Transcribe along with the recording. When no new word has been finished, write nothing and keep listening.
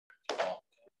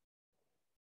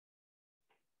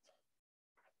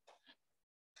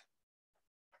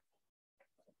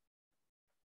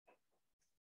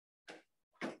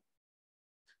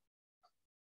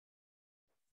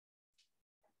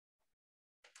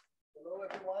Hello,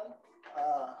 everyone.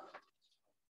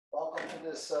 Welcome to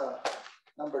this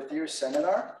number theory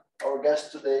seminar. Our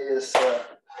guest today is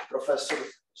Professor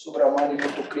Subramani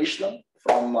Muthukrishnan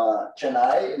from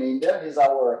Chennai in India. He's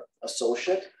our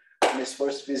associate in his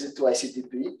first visit to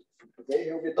ICTP. Okay,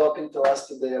 he'll be talking to us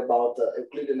today about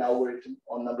Euclidean algorithm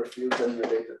on number fields and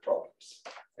related problems.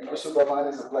 Thank you, Subramani.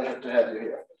 It's a pleasure to have you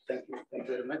here. Thank you. Thank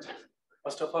you very much.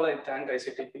 First of all, I thank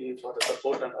ICTP for the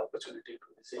support and opportunity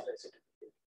to visit ICTP.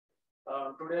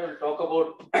 Today, I will talk about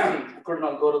Euclidean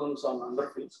algorithms on number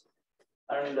fields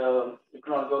and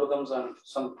Euclidean algorithms and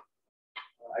some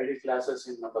ID classes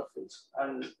in number fields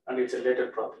and its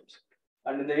related problems.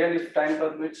 And in the end, if time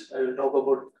permits, I will talk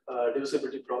about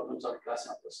divisibility problems on class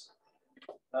numbers.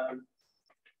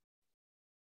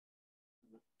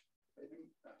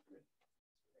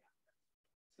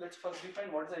 Let's first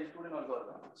define what is a Euclidean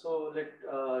algorithm. So let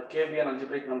K be an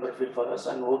algebraic number field for us,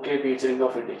 and OK be its ring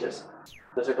of integers,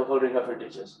 the set of all ring of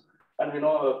integers. And we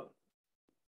know,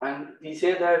 and we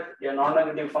say that a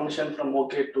non-negative function from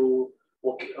OK to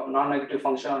OK, non-negative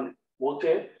function on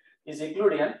OK is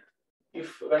Euclidean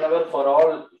if whenever for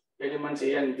all elements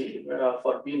A and B,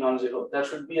 for B non-zero, there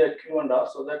should be a Q and R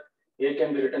so that A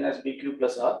can be written as BQ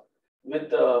plus R with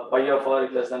pi of R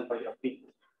is less than pi of B.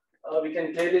 We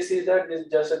can clearly see that this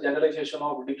is just a generalization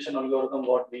of division algorithm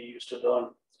what we used to learn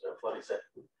for Z.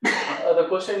 The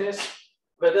question is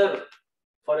whether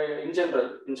in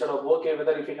general, instead of OK,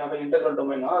 whether if we have an integral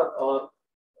domain R or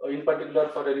in particular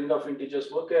for a ring of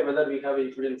integers OK, whether we have a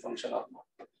Euclidean function or not.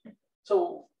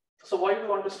 So why do we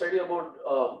want to study about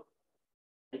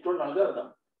Euclidean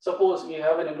algorithm? Suppose we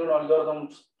have an Euclidean algorithm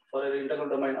for an integral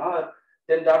domain R,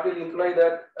 then that will imply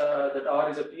that that R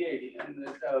is a PID, and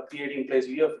PID implies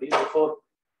V of D. Therefore,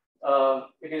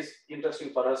 it is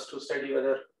interesting for us to study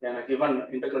whether in a given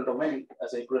integral domain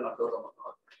as a Euclidean algorithm or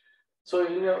not. So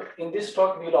in this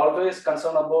talk, we will always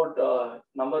concern about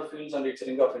number fields and its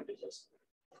ring of integers.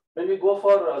 When we go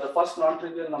for the first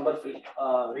non-trivial number field,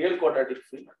 real quadratic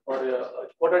field or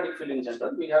quadratic field in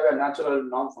general, we have a natural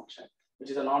norm function,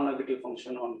 which is a non-negative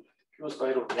function on Q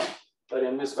square root 1, where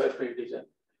M is square for integer.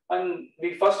 And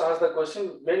we first ask the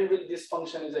question, when will this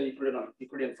function is a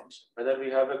Euclidean function, whether we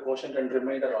have a quotient and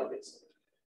remainder always.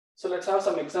 So let's have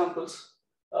some examples.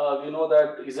 We know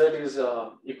that Z is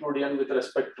Euclidean with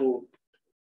respect to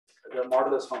the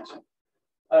modulus function.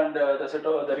 And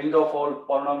the ring of all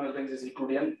polynomial rings is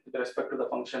Euclidean with respect to the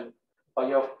function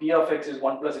pi of P of x is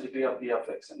 1 plus degree of P of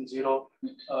x, and 0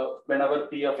 whenever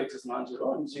P of x is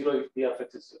non-zero, and 0 if P of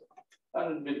x is 0.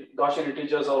 And Gaussian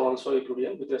integers are also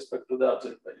Euclidean with respect to the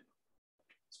absolute value,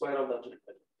 square of the absolute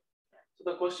value. So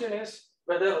the question is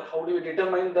whether how do we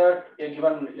determine that a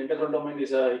given integral domain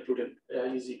is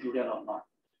Euclidean or not.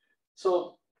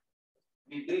 So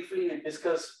we briefly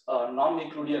discuss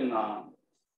non-Euclidean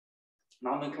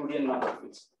number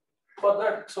fields. For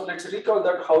that, so let's recall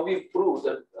that how we prove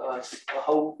that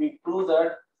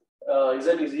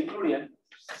Z is Euclidean.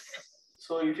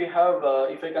 So if we have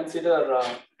if I consider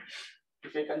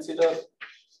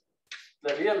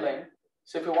the real line,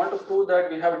 so if you want to prove that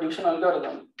we have a division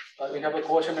algorithm, we have a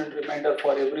quotient and remainder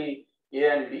for every A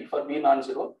and B for B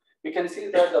non-zero, we can see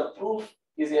that the proof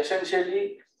is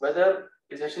essentially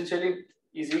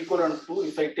is equivalent to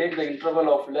if I take the interval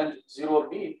of length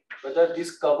 0B, whether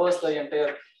this covers the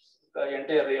entire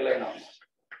real line or not.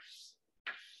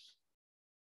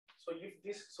 So if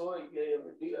this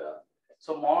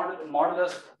so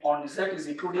modulus on Z is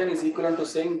Euclidean is equivalent to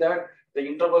saying that the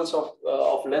intervals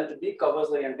of length B covers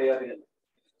the entire real.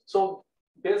 So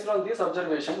based on this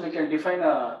observation, we can define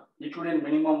a Euclidean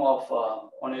minimum of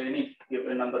on any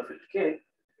given number field K.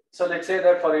 So let's say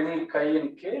that for any chi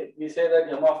in K, we say that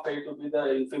m of chi to be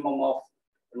the infimum of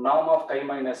norm of chi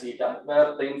minus eta,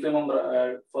 where the infimum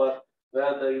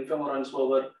runs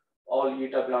over all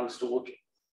eta belongs to OK.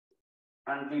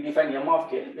 And we define m of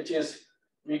k, which is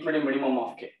Euclidean minimum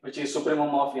of k, which is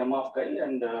supremum of m of chi,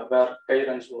 and where chi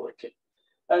runs over k.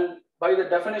 And by the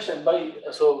definition,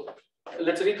 so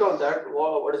let's recall that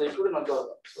what is the Euclidean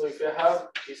algorithm. So if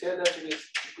we say that it is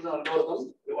Euclidean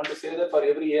algorithm, we want to say that for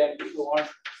every A and B, we want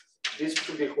this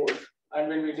to be whole. And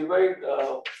when we divide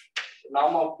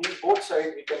norm of B both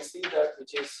sides, we can see that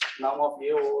which is norm of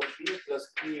A over B plus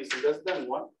P is less than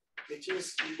 1, which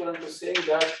is equivalent to saying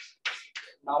that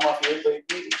norm of A by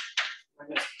B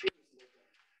minus Q is less than 1.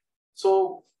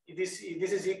 So this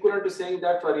is equivalent to saying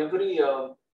that for every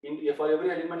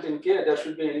element in K, there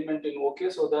should be an element in OK,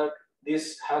 so that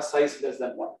this has size less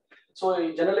than 1. So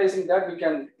generalizing that,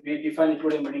 we define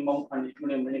Euclidean minimum and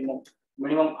Euclidean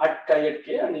minimum at chi at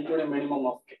K and Euclidean minimum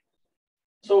of K.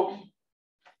 So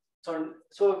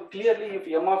So clearly, if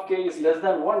m of k is less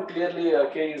than 1, clearly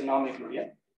k is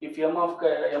non-Euclidean. If m of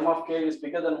k is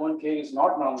bigger than 1, k is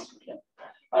not non-Euclidean.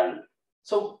 And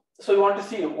so you want to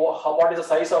see what is the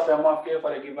size of m of k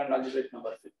for a given algebraic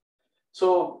number field.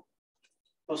 So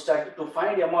to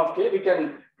find m of k, we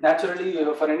can naturally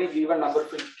for any given number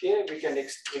field k, we can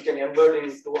embed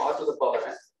into r to the power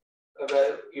n.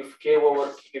 Where if k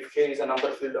is a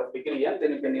number field of degree n,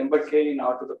 then you can embed k in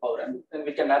r to the power n, and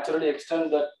we can naturally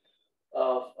extend the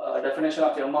definition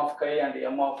of m of k and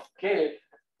m of k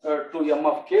to m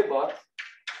of k bar,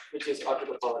 which is r to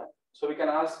the power n. So we can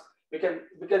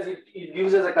because it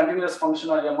gives us a continuous function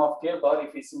on m of k bar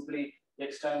if we simply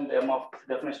extend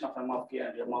definition of m of k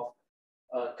and m of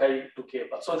k to k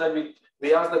bar. So that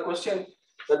we ask the question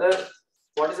whether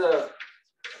what is the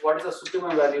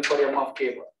supremum value for m of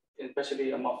k bar,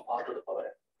 especially m of r to the power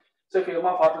n. So if m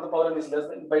of r to the power n is less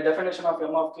than, by definition of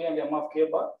m of k and m of k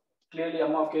bar, clearly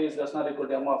m of k is less than or equal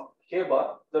to m of k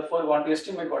bar. Therefore, we want to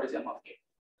estimate what is m of k.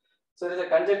 So there is a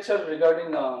conjecture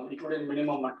regarding Euclidean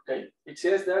minimum at k. It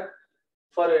says that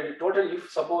for a total, if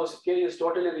suppose k is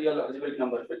totally real algebraic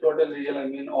number, if totally real, I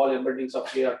mean all embeddings of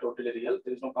k are totally real.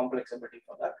 There is no complex embedding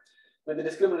for that. With the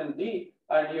discriminant d,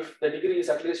 and if the degree is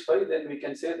at least 5, then we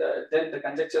can say that then the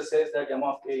conjecture says that m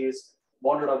of k is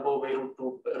bounded above by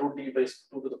root d by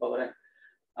 2 to the power n.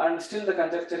 And still the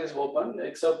conjecture is open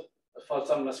except for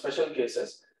some special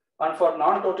cases. And for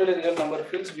non-totally real number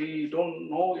fields, we don't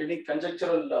know any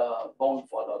conjectural bound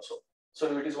for also.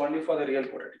 So it is only for the real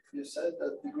quadratic. You said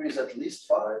that degree is at least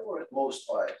 5 or at most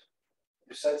 5.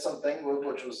 You said something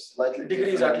which was slightly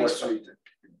degree is at least 5.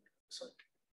 Sorry.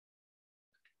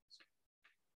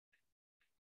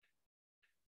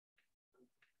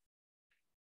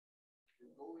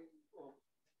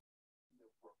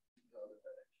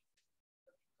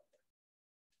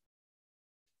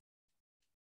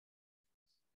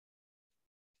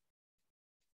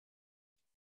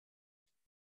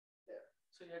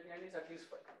 So n is at least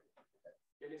 5.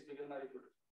 N is bigger than or equal to.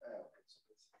 Okay, so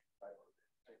it's 5.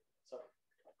 Right. Sorry.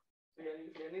 So n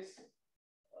is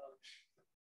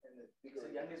bigger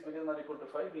than or equal to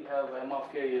 5. We have m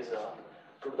of k is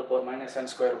 2 to the power minus n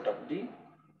square root of d.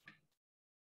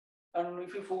 And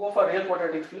if you go for real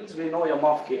quadratic fields, we know m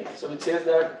of k. So it says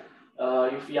that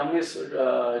if m is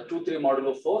 2, 3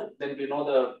 modulo 4, then we know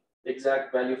the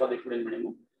exact value for the Euclidean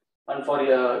minimum. And for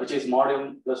which is mod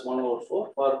m plus 1 over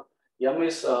 4. For m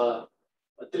is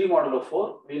 3 modulo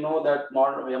 4, we know that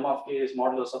m of k is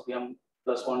modulus of m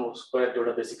plus 1 square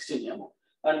divided by 16m.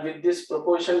 And with this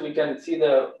proportion, we can see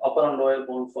the upper and lower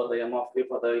bound for the m of k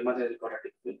for the imaginary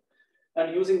quadratic field.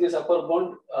 And using this upper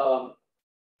bound,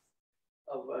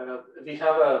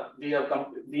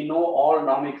 we know all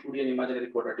non-Euclidean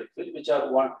imaginary quadratic field, which are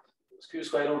 1 q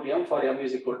square root m for m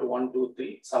is equal to 1, 2,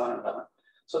 3, 7, and 11.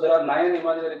 So there are 9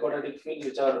 imaginary quadratic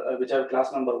fields which are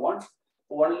class number 1.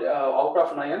 Out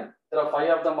of 9, there are 5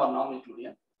 of them are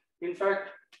non-Euclidean. In fact,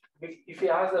 if you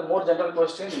ask a more general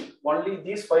question, only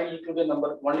these 5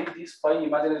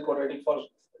 imaginary quadratic for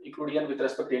Euclidean with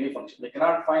respect to any function. We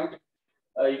cannot find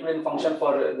Euclidean function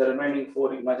for the remaining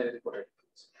 4 imaginary quadratic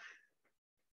fields.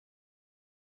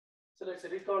 So let's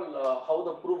recall how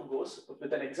the proof goes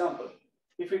with an example.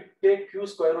 If we take q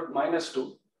square root minus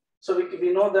 2, so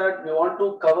we know that we want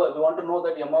to know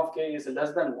that m of k is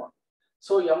less than 1.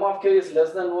 So m of k is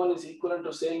less than 1 is equivalent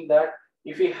to saying that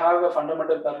if we have a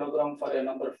fundamental parallelogram for a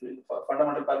number field,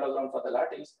 fundamental parallelogram for the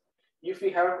lattice, if we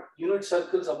have unit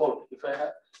circles about, if I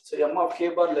have, so m of k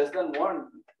bar less than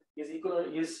 1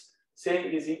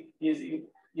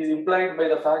 is implied by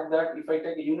the fact that if I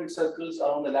take unit circles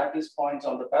around the lattice points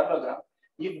on the parallelogram,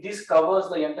 if this covers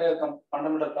the entire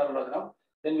fundamental parallelogram,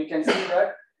 then we can see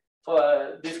that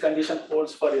for this condition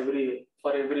holds for every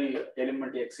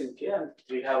element x in k, and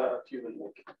we have a q in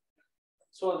OK.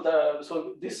 So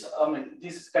this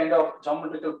kind of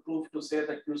geometrical proof to say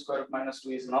that q square root minus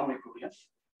 2 is non-Euclidean.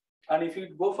 And if you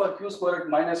go for q square root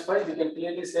minus 5, we can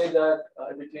clearly say that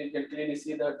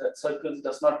that circles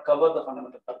does not cover the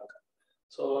fundamental parallelogram.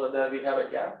 So there we have a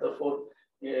gap. Therefore,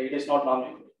 it is not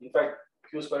non-Euclidean. In fact,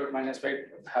 q square root minus 5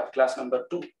 have class number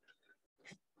 2.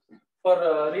 For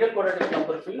real quadratic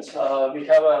number fields, we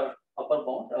have a upper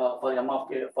bound for m of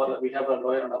k. We have a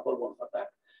lower and upper bound for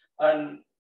that. And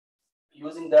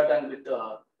using that and with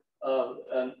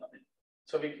and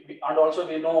also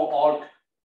we know all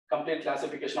complete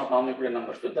classification of non-Euclidean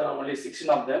number field. There are only 16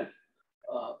 of them.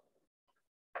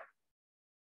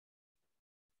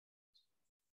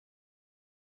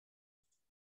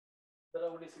 There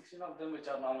are only 16 of them which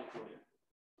are non-Euclidean.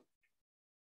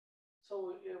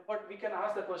 So, but we can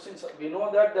ask the questions. We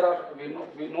know that there are. We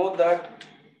know that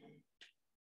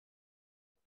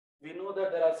We know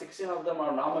that there are 16 of them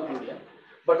are non-Euclidean.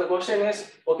 But the question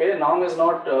is, okay, norm is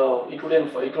not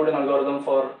Euclidean algorithm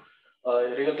for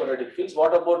real quadratic fields.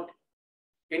 What about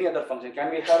any other function? Can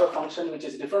we have a function which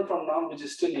is different from norm, which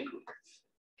is still Euclidean?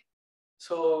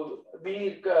 So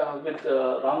we, with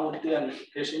Ramurthy and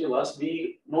Srinivas,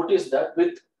 we noticed that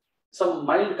with some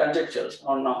mild conjectures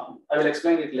on norm, I will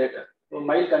explain it later. So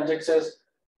mild conjectures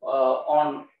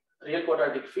on real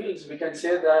quadratic fields, we can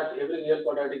say that every real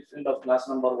quadratic field of class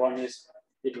number 1 is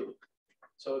Euclidean.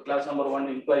 So class number 1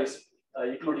 implies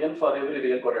Euclidean for every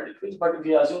real quadratic field, but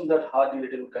we assume that hard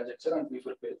relative conjecture and we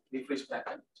freeze back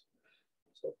conjecture.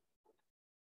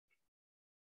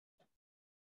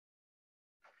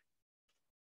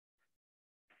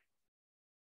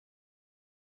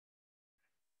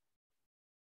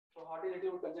 So hard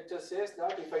relative conjecture says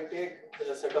that if I take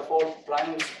the set of all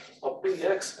primes up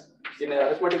to x in a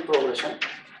arithmetic progression,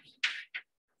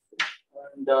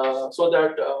 and so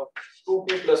that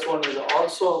 2p plus 1 is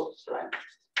also prime.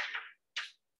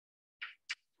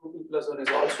 2p plus 1 is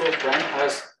also prime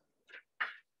has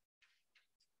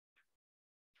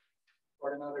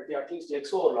ordinarity at least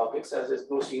x over log x as it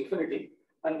goes to infinity.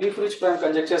 And Giffrich prime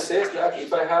conjecture says that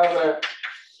if I have a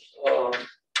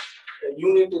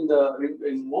unit in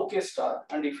OK star,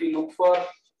 and if we look for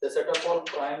the set of all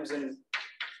primes in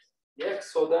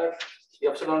x, so that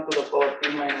epsilon to the power p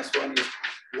minus 1 is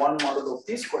 1 modulo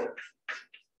p square,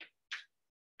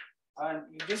 and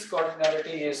this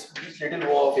cardinality is little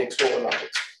o of x over log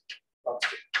x.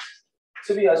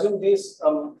 So we assume these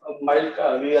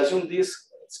we assume these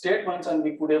statements, and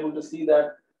we could able to see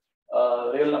that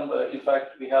real number. In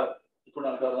fact, we have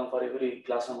Euclidean algorithm for every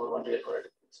class number 1 real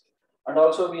quadratic fields. And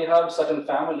also we have certain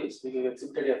families. We have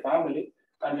exhibited a family,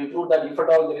 and we prove that if at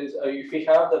all there is, if we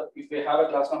have a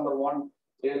class number 1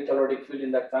 real quadratic field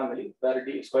in that family, where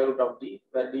d square root of d,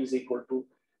 where d is equal to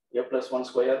a plus 1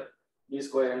 square, d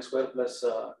square n square plus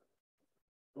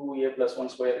 2a plus 1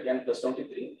 square n plus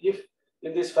 23. If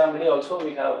in this family also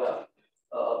we have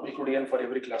Euclidean for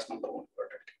every class number 1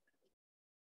 quadratic.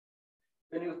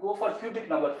 When you go for cubic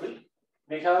number field,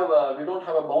 we don't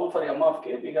have a bound for m of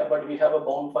k, but we have a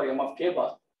bound for m of k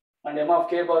bar, and m of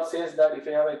k bar says that if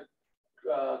you have a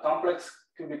complex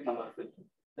cubic number field,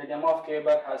 then m of k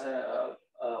bar has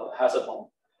a bound.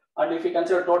 And if we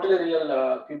consider totally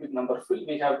real cubic number field,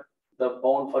 we have the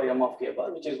bound for m of k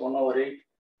bar, which is 1 over 8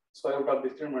 square root of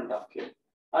discriminant of k.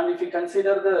 And if we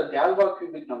consider the Galois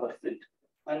cubic number field,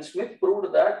 and Smith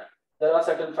proved that there are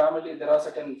certain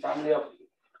family of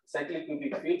cyclic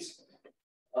cubic fields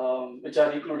which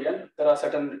are Euclidean. There are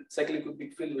certain cyclic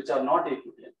cubic fields which are not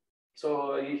Euclidean.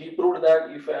 So he proved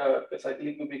that if a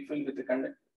cyclic cubic field with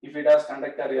the if it has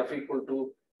conductor f equal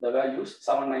to the values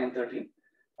 7, 9, and 13,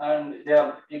 and they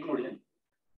are Euclidean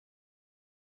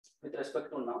with respect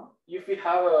to now. If we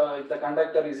have if the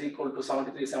conductor is equal to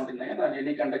 73, 79, and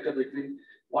any conductor between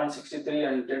 163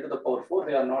 and 10 to the power 4,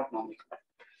 they are not non-Euclidean.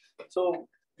 So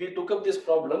we took up this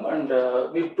problem, and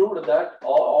we proved that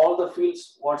all the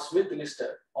fields what Smith listed,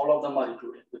 all of them are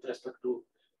Euclidean with respect to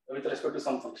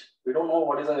some function. We don't know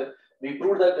what is we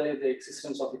proved that there is the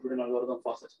existence of Euclidean algorithm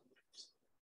for such numbers.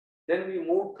 Then we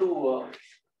move to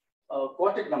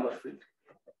quartic number field.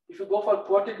 If you go for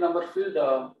quartic number field,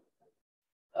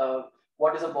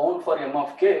 what is a bound for m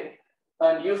of k?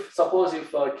 And if suppose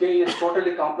k is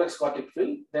totally complex quartic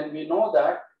field, then we know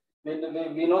that we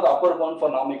know the upper bound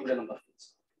for non-Euclidean number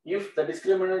fields. If the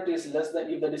discriminant is less than,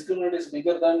 if the discriminant is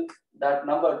bigger than that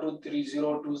number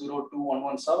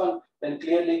 2302117, then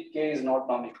clearly k is not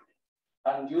non-Euclidean.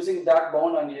 And using that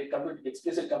bound and a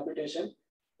explicit computation,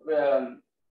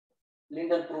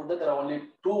 Linden proved that there are only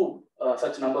 2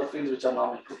 such number fields which are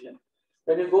non-Euclidean.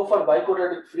 When you go for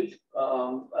biquadratic field,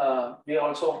 we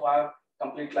also have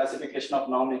complete classification of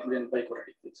non-Euclidean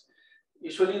biquadratic fields.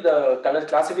 Usually the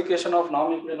classification of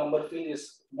non-Euclidean number field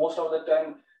is most of the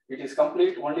time it is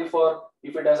complete only for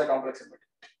if it has a complex symmetry.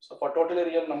 So for totally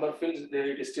real number fields,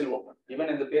 it is still open. Even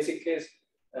in the basic case,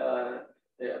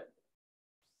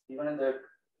 even in the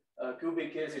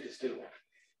cubic case, it is still open.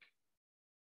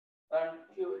 And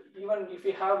even if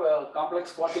we have a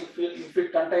complex quartic field, if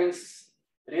it contains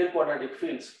real quadratic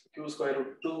fields, q square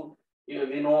root 2,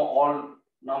 we know all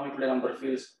non-Euclidean number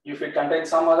fields. If it contains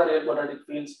some other real quadratic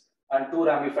fields and 2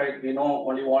 ramified, we know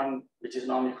only one which is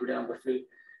non-Euclidean number field.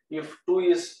 If 2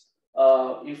 is,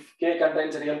 if k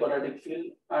contains a real quadratic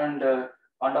field and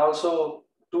also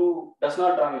 2 does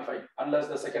not ramify unless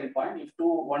the second point, if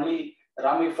 2 only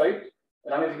ramified,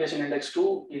 ramification index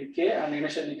 2 in k and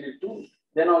initial degree 2,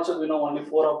 then also we know only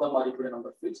 4 of them are Euclidean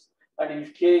number fields. And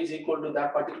if k is equal to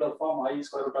that particular form, I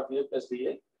square root of a plus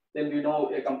ba, then we know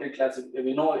a complete class,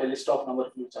 we know a list of number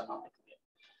fields are non-Euclidean.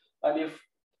 And if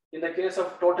in the case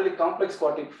of totally complex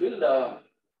quadratic field,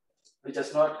 which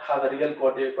does not have a real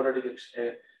quadratic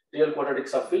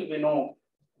subfield, we know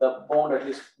the bound, at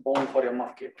least bound for M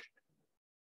of K.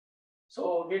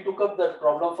 So we took up that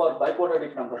problem for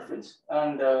biquadratic number fields,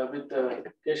 and with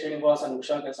K Srinivas and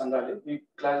Usha K Sangale, we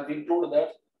proved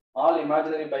that all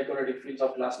imaginary biquadratic fields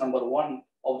of class number 1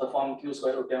 of the form Q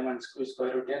square root M and Q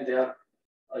square root N, they are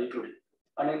Euclidean.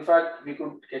 And in fact, we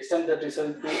could extend that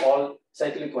result to all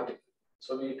cyclic quadratic.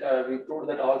 So we proved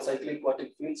that all cyclic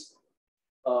quadratic fields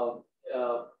are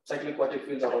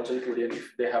also Euclidean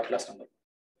if they have class number.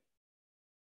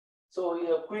 So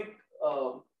a quick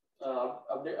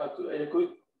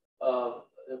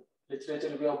literature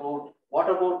review about what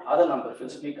about other number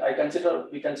fields. We consider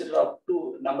up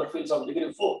to number fields of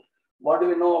degree 4. What do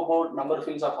we know about number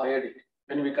fields of higher degree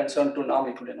when we concern to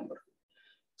non-Euclidean number field?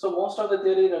 So most of the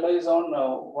theory relies on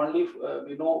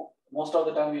most of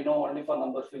the time we know only for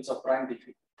number fields of prime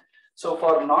degree. So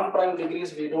for non-prime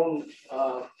degrees, we don't.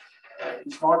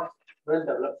 It's not well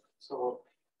developed. So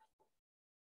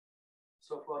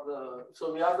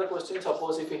we have the question,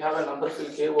 suppose if we have a number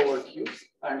field K over Q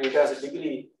and it has a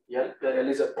degree L, where L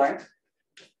is a prime,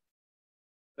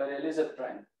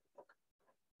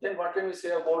 then what can we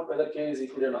say about whether K is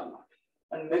Euclidean or not?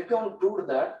 And Meckham proved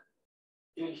that,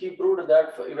 he proved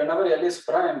that whenever L is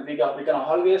prime, we can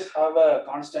always have a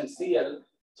constant CL,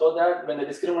 so that when the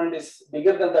discriminant is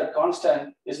bigger than that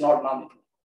constant, is not non-Euclidean.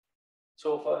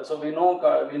 So we know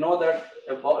that,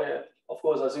 of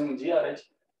course, assuming GRH,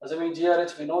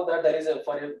 we know that there is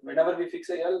whenever we fix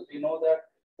a L, we know that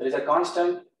there is a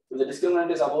constant. If the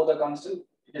discriminant is above the constant,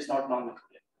 it is not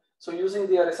non-Euclidean. So using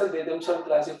the result, they themselves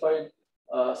classified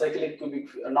cyclic cubic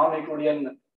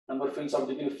non-Euclidean number fields of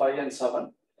degree 5 and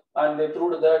 7. And they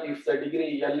proved that if the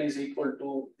degree L is equal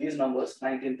to these numbers,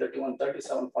 19, 31,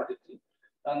 37, 43,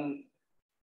 and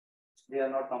they are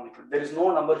not non-Euclidean. There is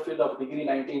no number field of degree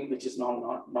 19 which is not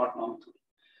non-Euclidean.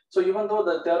 So even though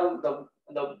the theorem,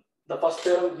 the first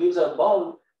theorem gives a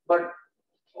bound, but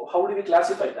how do we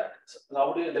classify that?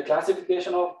 So the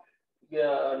classification of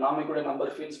non-Euclidean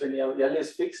number fields when L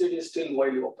is fixed, it is still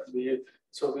widely open.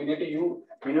 So we need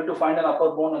to find an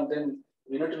upper bound, and then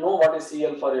we need to know what is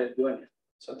CL for a given L.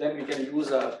 So then we can use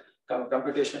a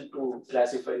computation to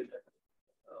classify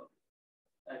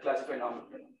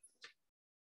non-Euclidean.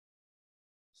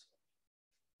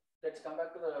 Let's come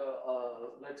back to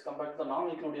the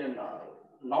non-Euclidean,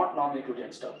 not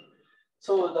non-Euclidean stuff.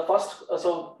 So the first,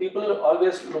 so people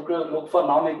always look for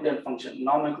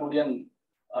non-Euclidean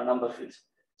number fields.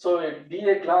 So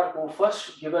D.A. Clark, who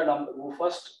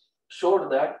first showed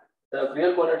that the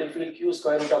real quadratic field Q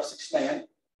square root of 69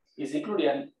 is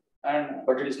Euclidean,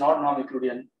 but it is not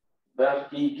non-Euclidean, where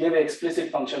he gave an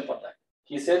explicit function for that.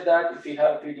 He said that if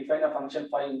we define a function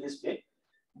phi in this way,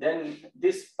 then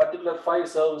this particular phi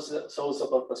serves a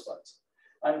purpose for us.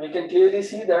 And we can clearly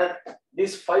see that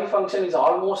this phi function is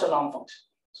almost a norm function.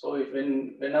 So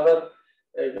when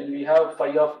we have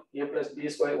phi of a plus b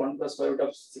square 1 plus square root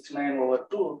of 69 over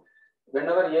 2,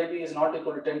 whenever ab is not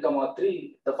equal to 10,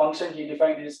 3, the function he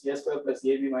defined is a square plus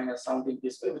ab minus something b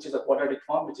square, which is a quadratic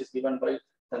form, which is given by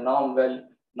the norm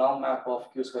map of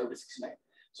q square root of 69.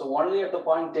 So only at the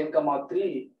point 10,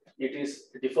 3,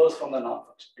 it differs from the norm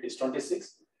function. It is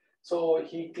 26. So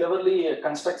he cleverly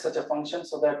constructs such a function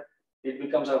so that it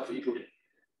becomes a Euclidean.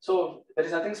 So there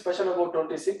is nothing special about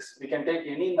 26. We can take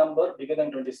any number bigger than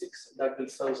 26 that will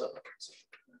serve as a purpose.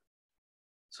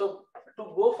 So to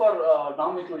go for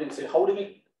non-Euclidean, say, how do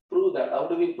we prove that? How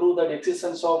do we prove the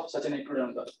existence of such an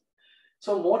Euclidean number?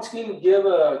 So Motzkin gave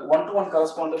a one-to-one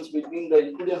correspondence between the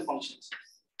Euclidean functions.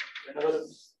 Whenever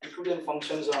Euclidean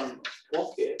functions on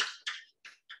OK,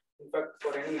 in fact,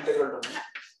 for any integral domain,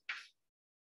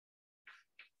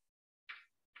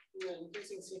 we are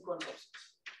increasing sequence of 6.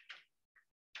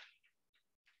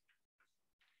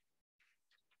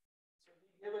 So we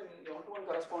gave a one-to-one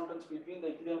correspondence between the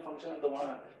Euclidean function and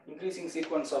the increasing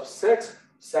sequence of sets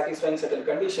satisfying certain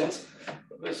conditions,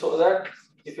 so that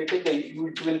if we take it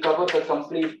will cover the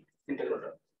complete integral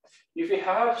domain.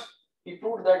 He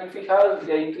proved that if we have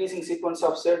the increasing sequence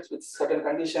of sets with certain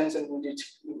conditions and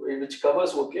which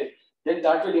covers OK, then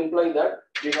that will imply that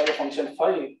we have a function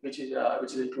phi, which is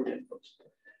Euclidean function.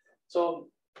 So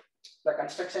the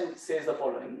construction says the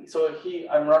following. So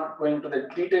I'm not going to the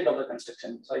detail of the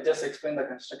construction. So I just explain the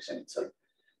construction itself.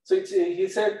 So he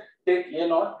said take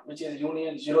A0, which is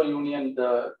zero union,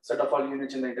 the set of all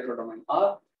units in the integral domain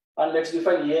R, and let's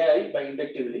define AI by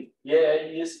inductively.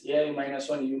 AI is AI minus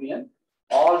 1 union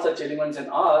all such elements in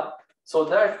R, so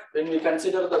that when we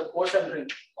consider the quotient ring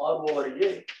R over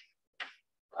A,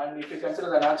 And if you consider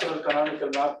the natural canonical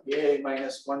map A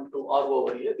minus 1 to R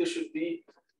over A, this should be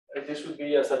a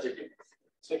surjective.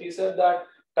 So he said that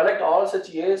collect all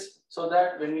such A's so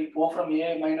that when we go from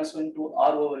A minus 1 to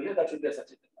R over A, that should be a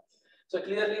surjective map. So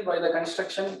clearly by the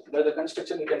construction,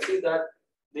 you can see that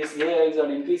this A is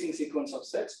an increasing sequence of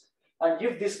sets. And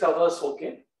if this covers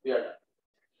OK, we are done.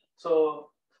 So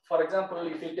for example,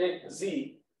 if you take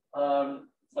Z, the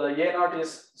A0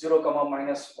 is 0,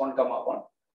 minus 1, 1.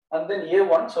 And then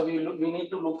A1, so we need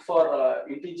to look for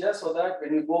integers so that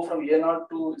when we go from A0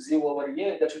 to Z over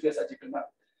A, that should be a surjective map.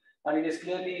 And it is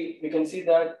clearly, we can see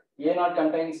that A0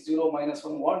 contains 0, minus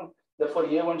 1, 1. Therefore,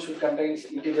 A1 should contain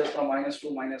integers from minus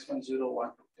 2, minus 1, 0,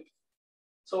 1, 2.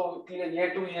 So clearly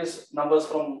A2 is numbers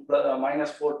from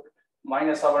minus 4,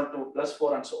 minus 7 to plus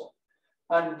 4 and so on.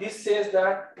 And this says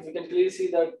that we can clearly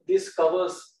see that this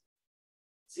covers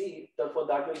Z, therefore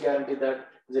that will guarantee that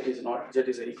Z is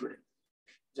a Euclidean.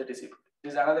 Z is equal.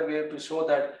 This is another way to show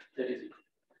that Z is equal.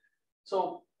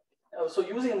 So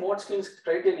using Motzkin's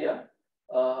criteria,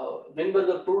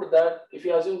 Weinberger proved that if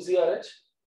you assume ZRH,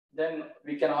 then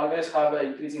we can always have an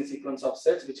increasing sequence of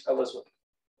sets which covers OK.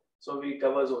 So we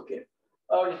covers OK.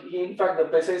 In fact, the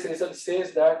precise result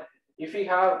says that if we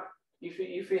have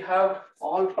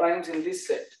all primes in this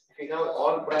set,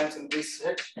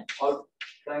 all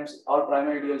prime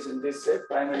ideals in this set,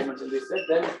 prime elements in this set,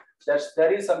 then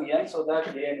there is some n so that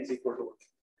an is equal to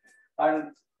 1.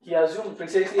 And he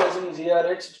precisely assumed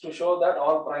ZRH to show that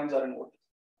all primes are in 1.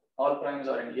 All primes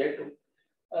are in A2.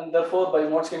 And therefore, by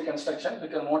Motzkin construction,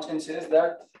 because Motzkin says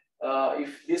that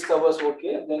if this covers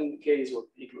OK, then K is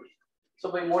equal.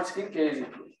 So by Motzkin, K is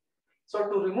equal. So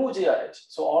to remove GRH,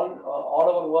 so all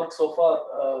our work so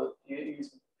far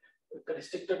is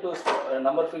restricted to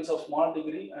number fields of small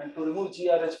degree, and to remove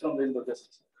GRH from Weinberger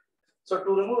system. So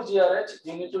to remove GRH,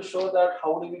 we need to show that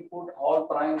how do we put all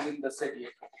primes in the set A.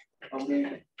 How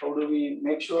do we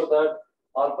make sure that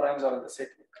all primes are in the set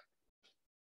A?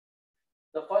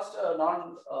 The first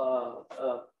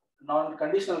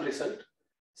non-conditional result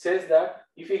says that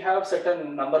if we have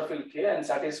certain number field K and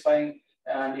satisfying,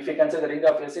 and if we consider the ring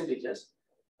of S integers,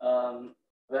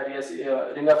 where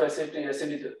ring of S integers,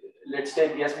 let's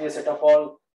take S be a set of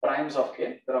all primes of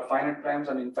K. There are finite primes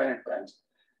and infinite primes.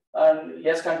 And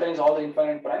S contains all the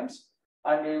infinite primes,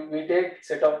 and we take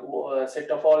set of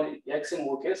all X in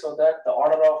OK, so that the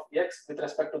order of X with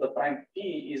respect to the prime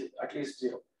P is at least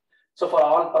 0. So for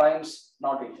all primes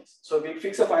not in S. So we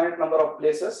fix a finite number of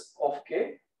places of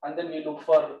K, and then we look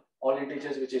for all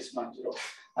integers which is non-zero.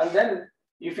 And then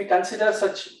if we consider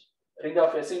such ring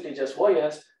of S integers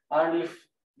OS, and if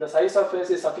the size of S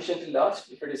is sufficiently large,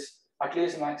 if it is at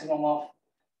least maximum of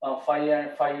 5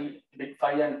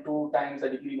 and 2 times the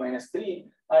degree minus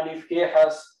 3, and if K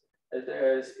has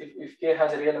if K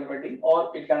has a real embedding,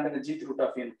 or it contains the Gth root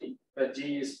of NT, where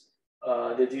G is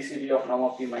the GCD of norm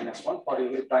of P minus 1 for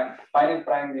every finite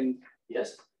prime in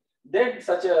S, then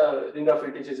such a ring of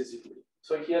integers is Euclidean.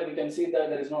 So here we can see that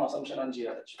there is no assumption on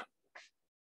GRH.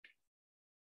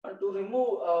 And to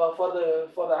remove for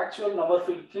the actual number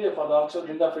field K, for the actual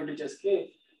ring of integers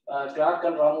K, Clark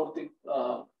and Ramurthy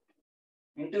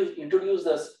introduce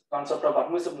the concept of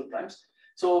admissible primes.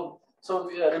 So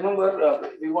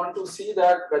remember, we want to see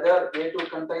that whether A2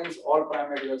 contains all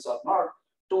prime ideals or not.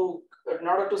 In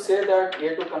order to say that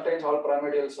A2 contains all prime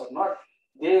ideals or not,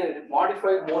 they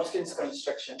modified Motzkin's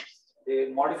construction. They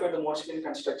modified the Motzkin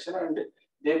construction and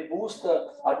they boost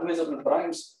the admissible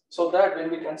primes, so that when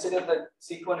we consider the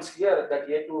sequence here, that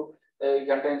A2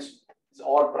 contains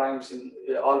all primes in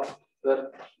all, where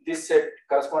this set,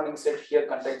 corresponding set here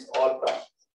contains all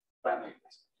prime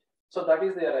ideals. So that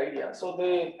is their idea. So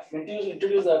they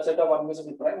introduced that set of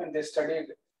admissible prime, and they studied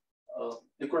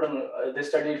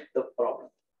the problem.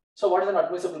 So what is an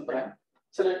admissible prime?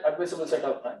 Select admissible set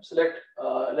of primes.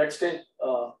 Let's take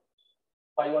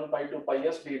pi 1, pi 2, pi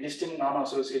s be distinct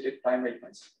non-associated prime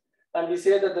elements, and we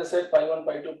say that the set pi 1,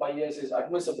 pi 2, pi s is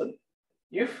admissible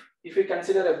if we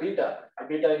consider a beta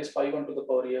is pi 1 to the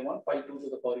power a1, pi 2 to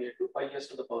the power a2, pi s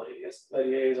to the power as, where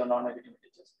a is a non-negative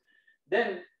integers.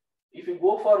 Then if you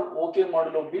go for OK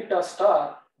modulo beta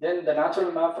star, then the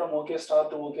natural map from OK star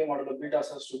to OK modulo beta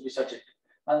star should be surjective,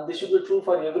 and this should be true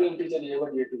for every integer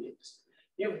a1, a2, as.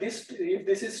 If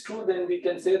this is true, then we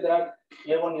can say that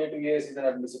a1, a2, as is an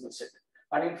admissible set.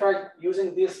 And in fact,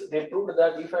 using this, they proved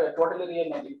that if a totally real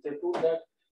number, they proved that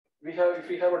if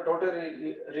we have a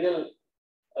totally real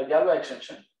Galois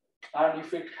extension, and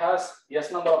if it has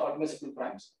S number of admissible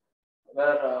primes,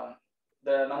 where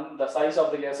the size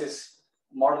of the S is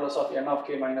modulus of n of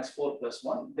k minus 4 plus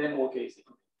 1, then OK is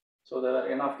equal. So the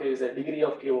n of k is the degree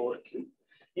of k over q.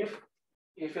 If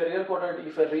if a real quadratic,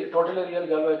 if a totally real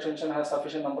Galois extension has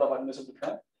sufficient number of admissible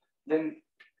prime, then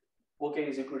OK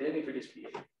is Euclidean if it is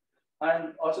PA.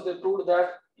 And also they proved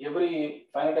that every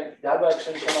finite Galois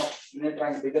extension of unit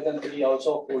rank bigger than 3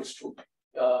 also holds true.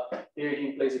 PAD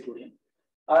implies Euclidean.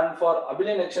 And for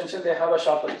abelian extension, they have a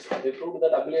sharper result. They proved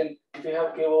that abelian, if you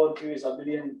have K over Q is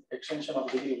abelian extension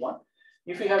of degree 1.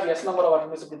 If you have S number of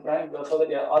admissible prime, so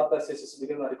that R plus S is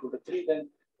bigger than or equal to 3, then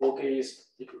OK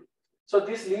is Euclidean. So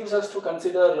this leaves us to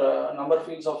consider number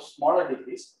fields of smaller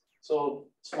degrees. So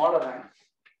smaller rank.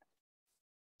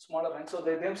 So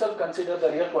they themselves consider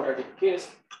the real quadratic case,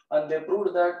 and they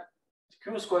proved that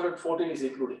Q square root 14 is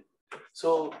Euclidean.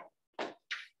 So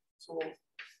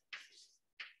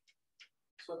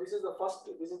this is the first.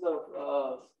 This is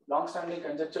the long-standing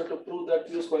conjecture to prove that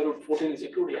Q square root 14 is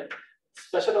Euclidean.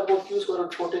 Special about Q square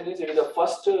root 14 is it is the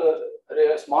first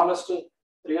smallest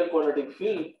real quadratic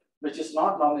field which is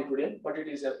not non-Euclidean, but it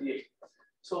is a PA.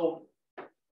 So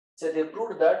they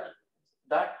proved that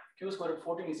Q square root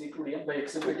 14 is Euclidean by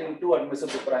exhibiting two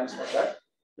admissible primes for that,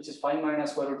 which is 5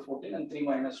 minus square root 14 and 3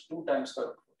 minus 2 times square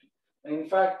root 14. And in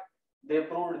fact, they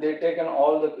proved they taken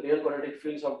all the real quadratic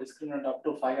fields of discriminant up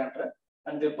to 500,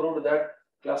 and they proved that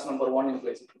class number 1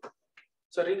 implies Euclidean.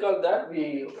 So recall that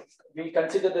we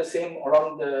consider the same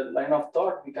along the line of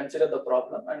thought. We consider the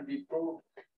problem and we prove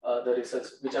the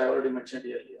results, which I already mentioned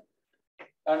earlier.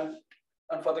 And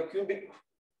for the cubic.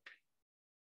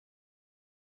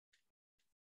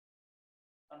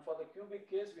 And for the cubic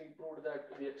case, we proved that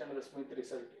we extended the Smith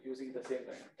result using the same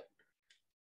line of thought.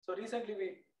 So recently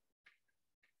we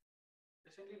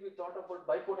thought about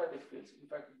biquadratic fields, in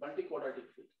fact, multi-quadratic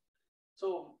fields.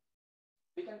 So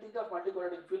we can think of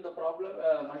multi-quadratic field, the problem,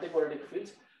 multi-quadratic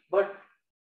fields, but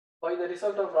by the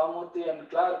result of Ramurthy and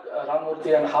Clark,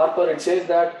 Ramurthy and Harper, it says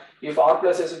that if R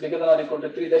plus S is bigger than or equal to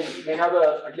 3, then we have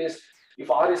at least,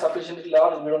 if R is sufficiently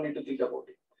large, we don't need to think about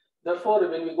it. Therefore,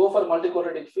 when we go for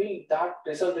multi-quadratic field, that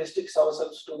result restricts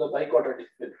ourselves to the biquadratic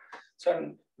field.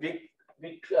 So we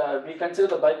consider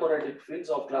the biquadratic fields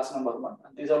of class number 1.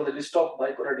 And these are the list of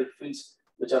biquadratic fields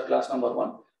which are class number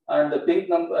 1. And the pink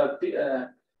number,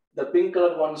 the pink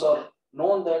colored ones are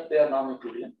known that they are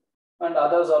non-Euclidean, and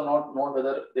others are not known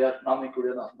whether they are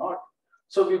non-Euclidean or not.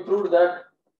 So we proved that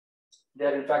they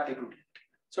are in fact Euclidean.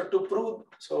 So to prove,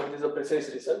 so this is a precise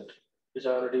result which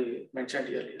I already mentioned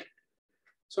earlier.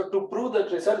 So to prove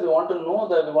that result, we want to know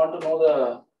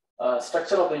the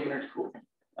structure of the unit group,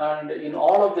 and in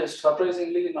all of this,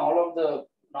 surprisingly, in all of the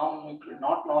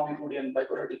not non-Euclidean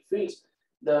biquadratic fields,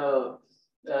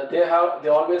 they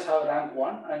always have rank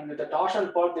 1, and with the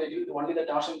torsion part, they do only the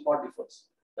torsion part differs.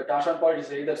 The torsion part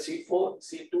is either C4,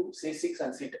 C2, C6,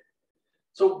 and C10.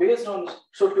 So based on,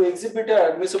 so to exhibit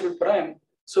an admissible prime,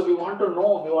 so we want to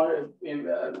know,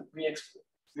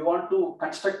 we want to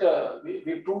construct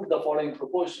we proved the following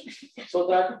proportions, so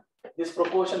that these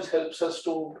proportions helps us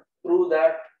to prove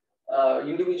that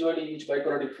individually each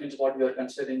biquadratic field what we are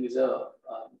considering is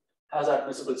has an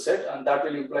admissible set, and that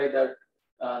will imply that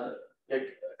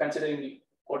considering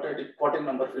quadratic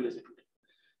number field is equal.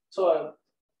 So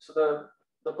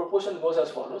the proportion goes as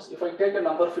follows. If I take a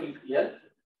number field L,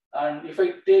 and if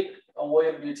I take a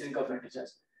OL which ring of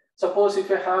integers, suppose if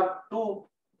I have two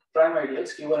prime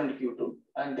ideals Q1 and Q2,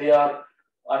 and they are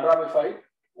unramified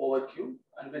over Q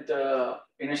and with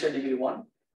initial degree 1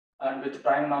 and with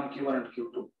prime norm Q1 and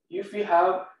Q2. If we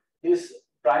have these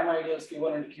prime ideals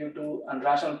Q1 and Q2 and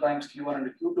rational primes Q1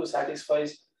 and Q2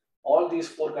 satisfies all these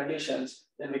 4 conditions,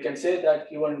 then we can say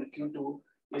that Q1 and Q2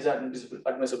 is an admissible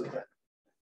prime.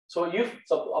 So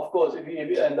of course,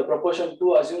 and the proportion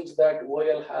 2 assumes that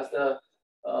OL has the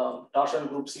torsion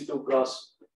group C2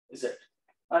 cross Z,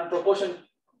 and proportion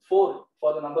 4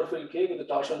 for the number field K with the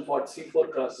torsion part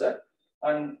C4 cross Z,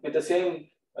 and with the same,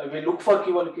 we look for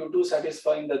Q1 Q2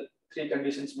 satisfying the 3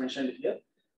 conditions mentioned here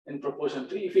in proportion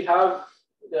 3. If we have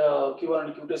Q1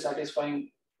 and Q2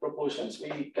 satisfying proportions,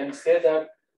 we can say that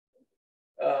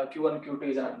Q1 and Q2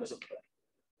 is an admissible prime.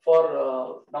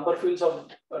 For number field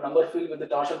with the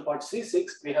torsion part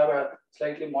C6, we have a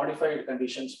slightly modified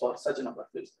conditions for such number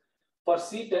fields. For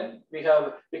C10,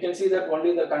 we can see that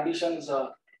only the conditions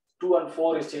 2 and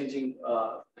 4 is changing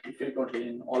frequently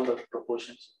in all the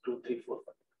proportions 2, 3, 4,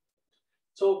 5.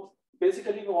 So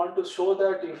basically, we want to show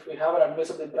that if we have an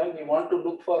admissible prime, we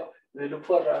look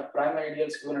for prime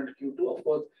ideals Q1 and Q2, of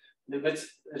course, with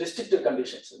restricted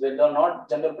conditions. They are not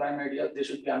general prime ideals; they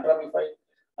should be unramified,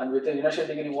 and with the inertial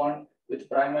degree 1, with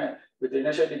the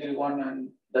inertial degree 1, and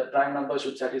that prime number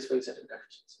should satisfy certain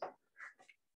conditions.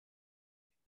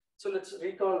 So let's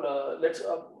recall.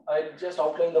 I'll just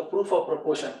outline the proof of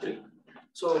proportion 3.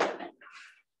 So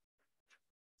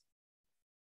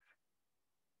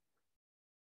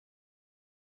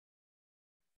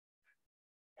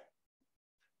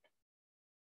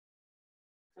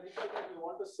basically we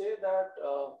want to say that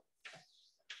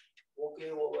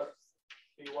OK over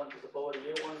P1 to the power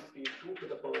A1, P2 to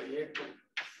the power A2,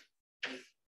 and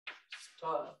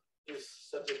star is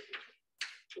subject.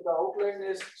 So the outline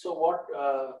is, so what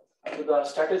the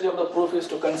strategy of the proof is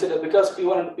to consider, because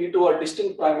P1 and P2 are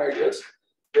distinct prime ideals,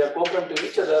 they are co-prime to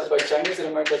each other. By Chinese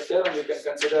remainder theorem, we can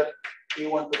consider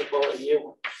P1 to the power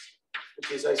A1,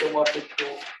 which is isomorphic to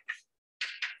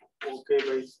OK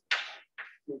by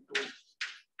P2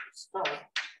 star.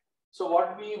 So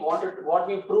what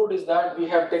we proved is that we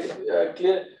have taken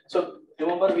clear. So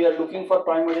remember, we are looking for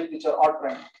prime ideals which are odd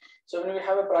prime. So when we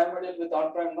have a prime ideal with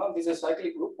odd prime now, this is a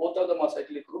cyclic group. Both of them are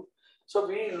cyclic group. So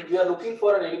we are looking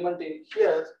for an element in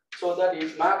here so that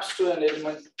it maps to an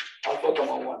element alpha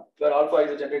comma 1, where alpha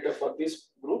is a generator for this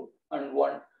group and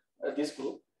 1 this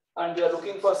group. And we are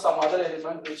looking for some other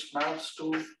element which maps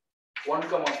to 1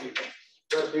 comma beta,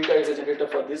 where beta is a generator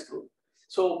for this group.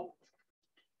 So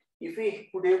if we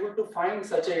could able to find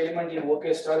such an element in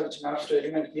OK star which maps to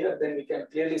element here, then we can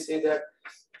clearly say that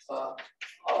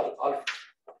alpha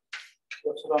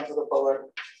epsilon to the power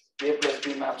A plus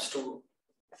B maps to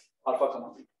alpha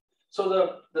comma B. So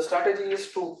the strategy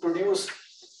is to produce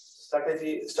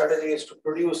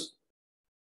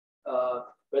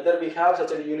whether we have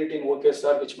such a unit in OK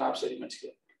star which maps elements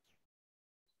here.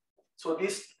 So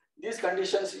these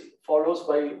conditions follows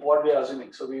by what we are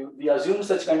assuming. So we assume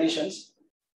such conditions.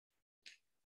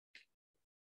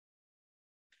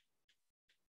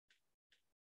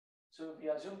 So we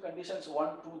assume conditions 1,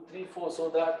 2, 3, 4, so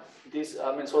that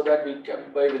so that we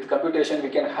can, with computation we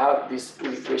can have these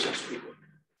two equations to equal.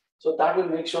 So that will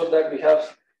make sure that we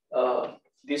have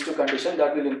these two conditions.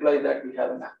 That will imply that we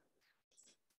have a map.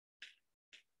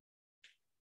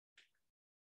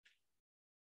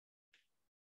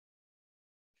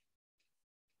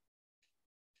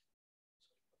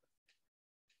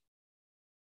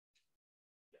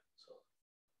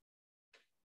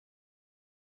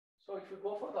 So if you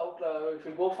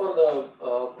go for the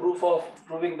proof of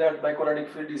proving that biquadratic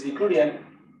field is Euclidean,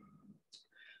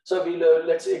 so we'll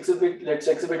let's exhibit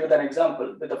with an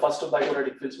example with the first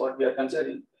biquadratic fields what we are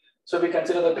considering. So we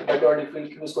consider the biquadratic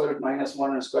field q square root minus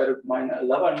 1 and square root minus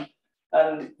 11,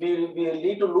 and we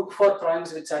need to look for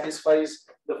primes which satisfies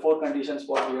the 4 conditions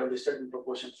what we have listed in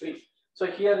proportion 3. So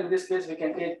here in this case we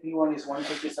can take P1 is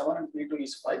 157 and P2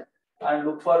 is 5 and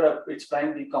look for its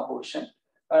prime decomposition.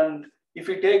 And if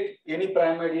we take any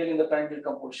prime ideal in the prime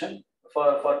decomposition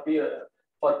for P1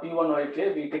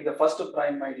 OK, we take the first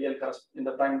prime ideal in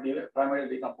the prime ideal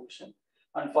decomposition,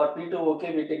 and for P2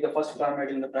 OK, we take the first prime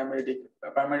ideal in the prime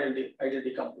ideal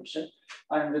decomposition.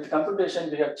 And with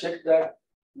computation, we have checked that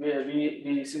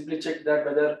we simply check that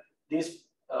whether these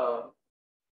P1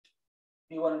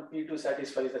 and P2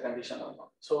 satisfies the condition or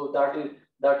not. So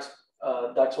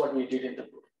that's what we did in the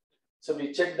proof. So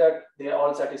we check that they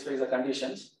all satisfy the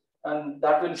conditions. And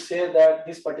that will say that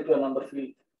this particular number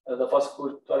field, the first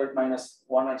square root minus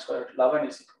 1 and square root 11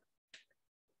 is equal.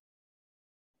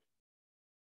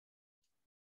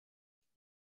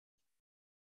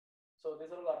 So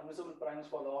these are all admissible primes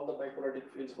for all the biquadratic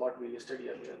fields what we listed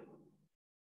earlier.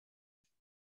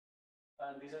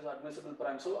 And this is admissible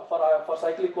prime. So for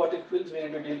cyclic quadratic fields, we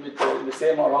need to deal with the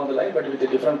same along the line, but with the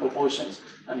different proportions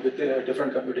and with a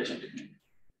different computation technique.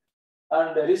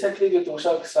 And recently with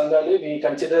Usha K Sangale, we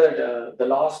considered the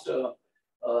last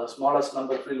smallest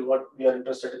number field what we are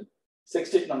interested in,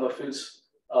 6-digit number fields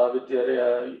with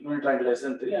the unit rank less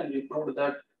than 3, and we proved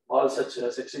that all such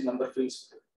 6-digit number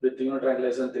fields with the unit rank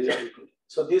less than 3 are equal.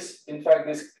 So this, in fact,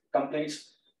 this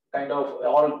completes kind of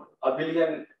all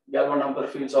abelian Galois number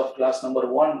fields of class number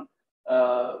 1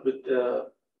 with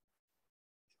the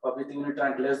unit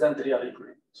rank less than 3 are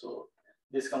equal. So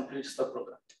this completes the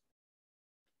program.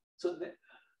 So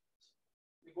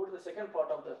we go to the second part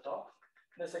of the talk.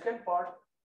 In the second part,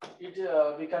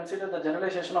 we consider the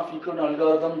generalization of Euclidean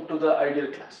algorithm to the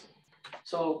ideal class.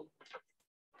 So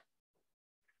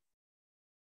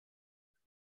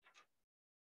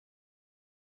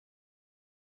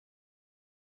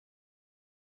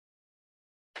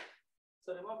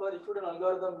remember, Euclidean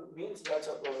algorithm means that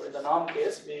in the norm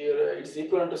case, it's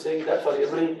equivalent to saying that for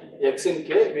every x in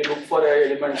K, we look for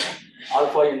an element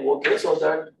alpha in OK, so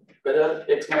that whether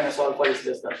x minus alpha is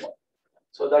less than 1.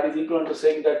 So that is equivalent to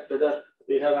saying that whether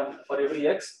we have for every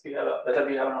x, whether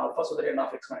we have an alpha, so that n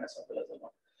of x minus alpha less than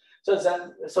 1.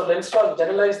 So let's start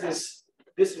generalize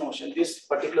this notion, this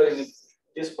particular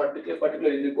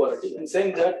inequality, and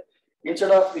saying that instead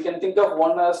of, we can think of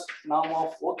one as norm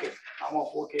of OK. Norm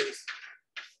of OK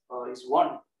is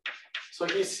 1. So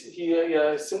a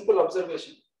simple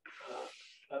observation,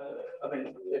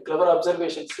 a clever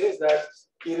observation says that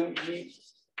he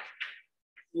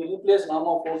we replace norm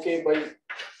of OK by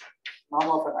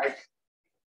norm of an I.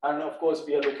 And of course,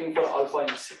 we are looking for alpha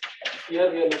in C.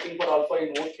 Here we are looking for alpha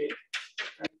in OK.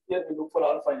 And here we look for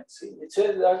alpha in C. It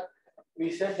says that we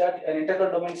said that an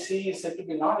integral domain C is said to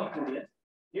be non-Euclidean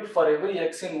if for every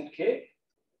x in K,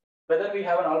 whether we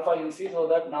have an alpha in C so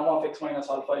that norm of x minus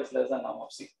alpha is less than norm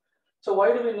of C. So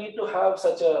why do we need to have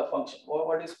such a function?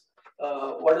 What is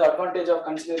the advantage of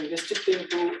considering restricting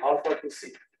to alpha to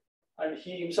C? And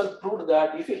he himself proved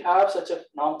that if we have such a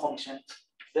norm function,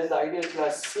 then the ideal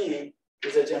class C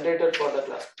is a generator for the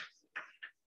class.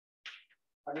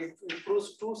 And it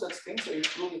proves two such things. It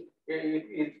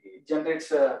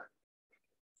generates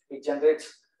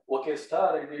OK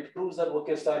star, and it proves that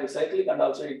OK star is cyclic, and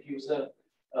also it gives a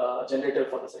generator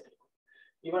for the cyclic.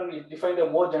 Even it defined a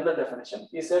more general definition.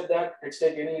 He said that let's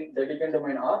take any Dedekind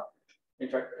domain R, in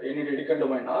fact, any Dedekind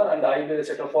domain R, and I be the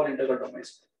set of all integral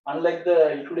domains. Unlike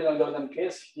the Euclidean algorithm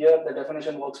case, here the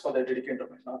definition works for the Dedekind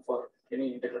domain, not for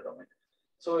any integral domain.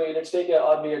 So let's take a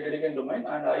R be a Dedekind domain,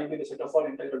 and I be the set of all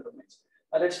integral domains.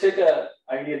 And let's take a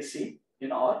ideal C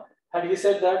in R, and he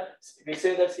said that we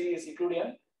say that C is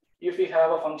Euclidean if we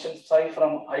have a function psi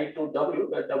from I to W,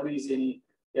 where W is any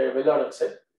well-ordered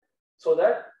set, so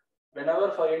that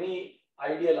whenever for any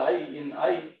ideal I in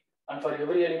I, and for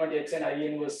every element x in I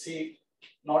inverse C,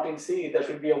 not in C, there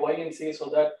should be a y in C, so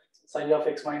that psi of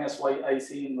x minus y I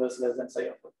C inverse less than psi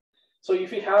of y. So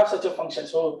if we have such a function,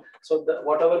 so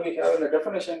whatever we have in the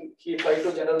definition, he tried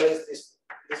to generalize this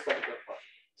particular part.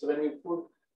 So when we put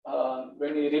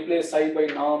when we replace psi by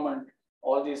norm and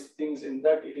all these things in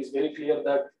that, it is very clear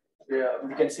that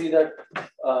we can see that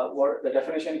what the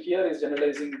definition here is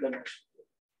generalizing the notion.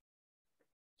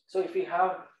 So if we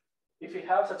have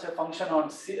such a function on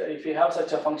C, if we have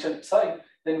such a function psi,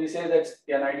 then we say that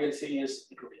an ideal C is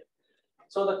Euclidean.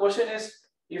 So the question is,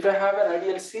 if I have an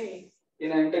ideal C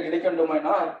in an Dedekind domain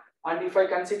R, and if I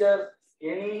consider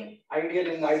any ideal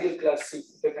in the ideal class C,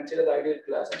 if I consider the ideal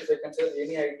class, and if I consider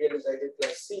any ideal in the ideal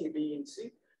class C, D in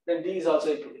C, then D is also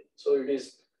Euclidean. So it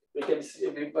is, we can see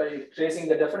by tracing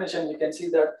the definition, we can see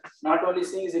that not only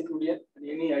C is Euclidean, and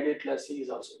any ideal class C is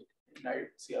also Euclidean.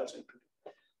 C also Euclidean.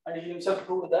 And he himself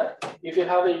proved that if you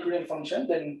have a Euclidean function,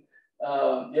 then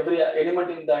every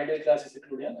element in the ideal class is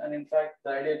Euclidean, and in fact,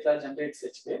 the ideal class generates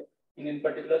HK. In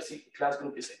particular, C class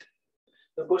group is it.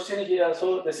 The question here,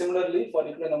 so similarly for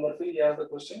Euclidean number field, he has the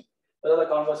question whether the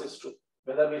converse is true.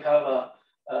 Whether we have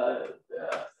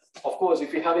of course,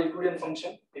 if we have a Euclidean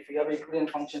function,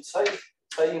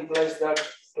 psi implies that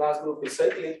class group is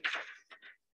cyclic.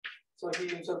 So he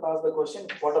himself asked the question,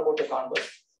 what about the converse?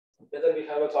 Whether we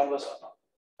have a converse or not.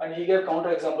 And he gave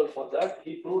counter example for that.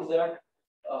 He proved that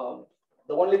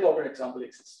the only counter example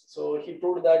exists. So he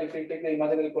proved that if we take the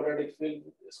imaginary quadratic field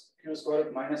q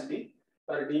squared minus d,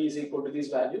 where d is equal to these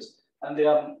values, and they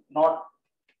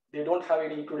don't have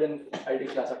any Euclidean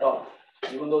ideal class at all,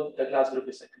 even though the class group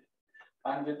is cyclic.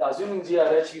 And with assuming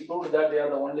GRH, he proved that they are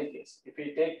the only case. If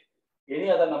we take any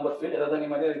other number field other than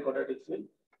imaginary quadratic field,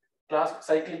 class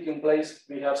cyclic implies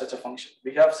we have such a function.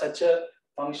 We have such a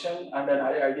function and an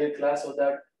ideal class, so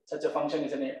that such a function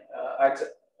is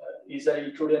an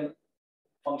Euclidean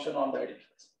function on the ideal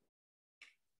class.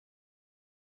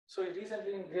 So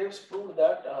recently in Graves proved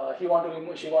that she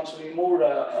wants to remove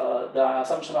the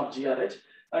assumption of GRH,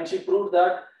 and she proved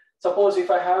that suppose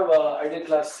if I have ideal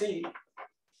class C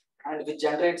and which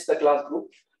generates the class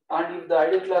group, and if the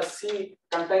ideal class C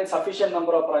contains sufficient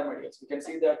number of prime ideals, we can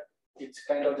see that it's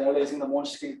kind of generalizing the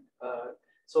Motzkin,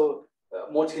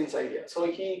 Motzkin's idea. So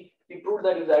he proved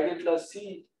that if the ideal class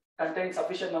C contains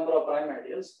sufficient number of prime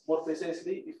ideals, more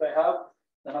precisely, if I have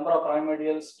the number of prime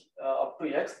ideals up to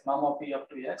x, norm of P up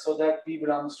to x, so that P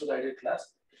belongs to the ideal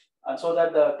class, and so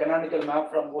that the canonical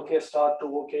map from OK star to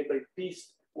OK by P,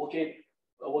 OK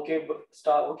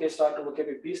star to OK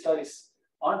by P star is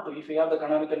onto, if we have the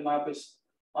canonical map is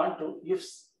onto, if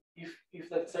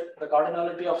the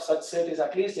cardinality of such set is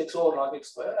at least x over log x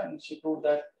square, and she proved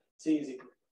that C is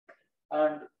equal.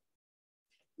 And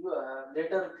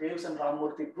later Graves and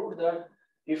Ramamurthy proved that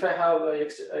if I have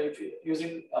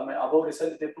using above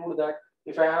results, they proved that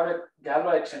if I have a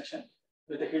Galois extension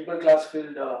with a Hilbert class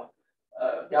field,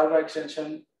 Galois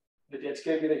extension with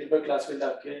HK be the Hilbert class field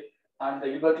of K, and the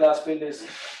Hilbert class field is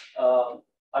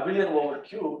abelian over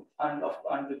Q, and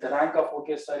with the rank of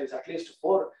OK star is at least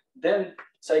 4, then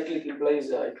cyclic implies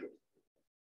Euclid.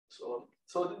 So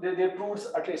they proved,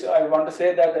 at least I want to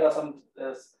say that there are some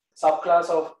subclass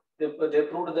of, they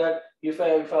proved that if I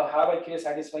have a case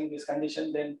satisfying this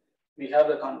condition, then we have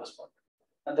the converse part.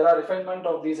 And there are refinement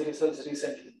of these results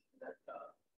recently.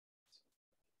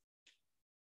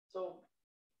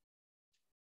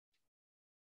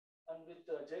 And with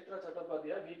Jaitra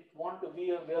Chattopadhyay,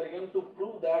 we are aiming to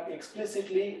prove that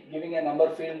explicitly giving a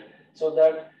number field so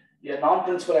that a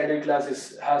non-principal ideal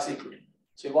class has equity.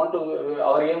 So we want to,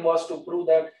 our aim was to prove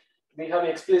that we have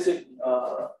explicit,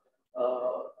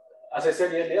 as I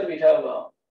said earlier,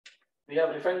 we have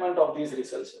refinement of these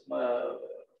results,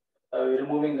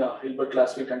 removing Hilbert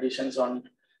class field conditions on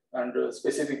and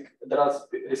specific. There are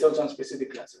results on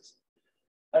specific classes,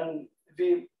 and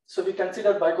we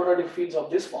consider biquadratic fields of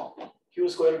this form: q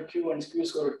square root q and q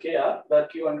square root kr, where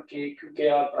q and k, q, k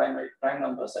are prime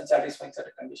numbers and satisfying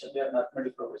certain conditions. They are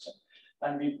arithmetic progression,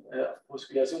 and we of course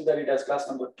we assume that it has class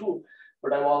number 2.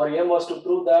 But our aim was to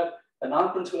prove that the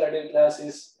non-principal ideal class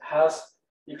has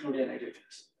Euclidean ideal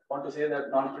class. I want to say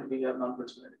that we have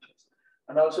non-principal ideal class.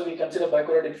 And also we consider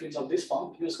biquadratic fields of this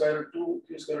form: q square root 2,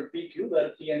 q square root pq, where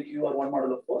p and q are 1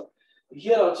 modulo 4.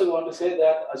 Here also we want to say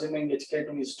that, assuming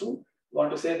hk2 is 2, we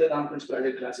want to say that non-principal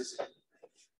ideal class is 2.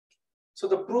 So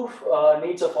the proof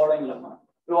needs a following lemma.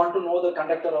 We want to know the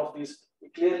conductor of these.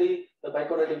 Clearly, the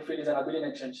biquadratic field is an abelian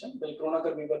extension. By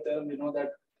Kronecker-Weber theorem, we know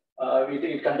that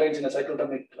it contains in a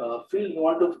cyclotomic field. We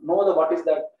want to know what is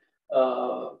that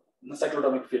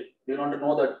cyclotomic field. We want to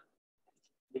know the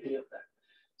degree of that.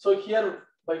 So here,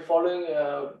 by following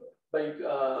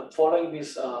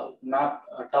this map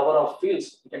tower of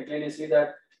fields, you can clearly see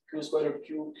that q square root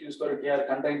q, q square root k are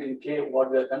contained in k, what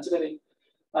we are considering.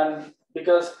 And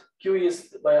because q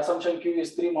is, by assumption, q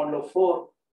is 3 modulo 4,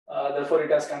 therefore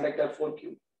it has conductor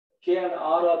 4q. K and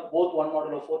r are both 1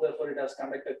 modulo 4, therefore it has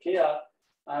conductor kr.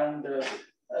 And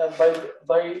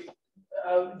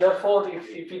therefore,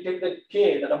 if we take the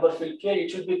k, the number field k,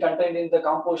 it should be contained in the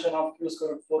composition of q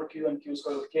square root 4q and q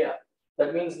square root kr.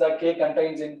 That means that k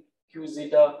contains in q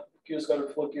zeta, q square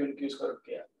root 4q and q square root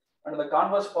kr. And the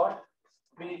converse part,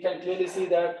 we can clearly see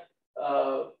that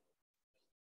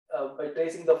by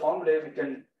tracing the formula,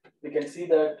 we can see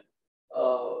that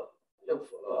if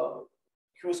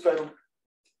q square root,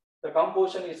 the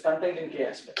composition is contained in k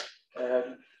as well.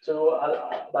 So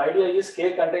the idea is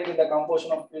k contained in the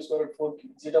composition of q square root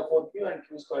 4q, zeta 4q and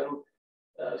q square root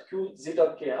q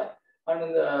zeta kr,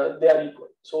 and they are equal.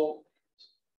 So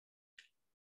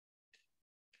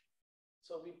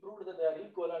we proved that they are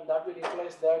equal, and that will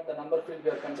implies that the number field we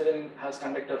are considering has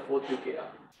conductor 4q kr.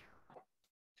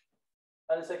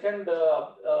 And the second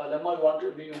lemma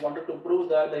we wanted to prove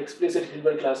that the explicit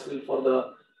Hilbert class field for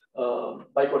the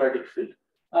biquadratic field,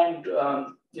 and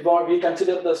we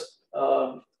consider this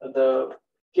the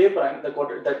k prime, the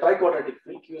triquadratic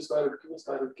field q square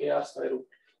root kr square root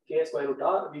k square root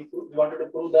r. We wanted to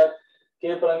prove that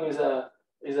k prime is a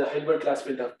Hilbert class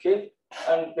field of k,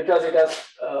 and because it has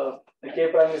the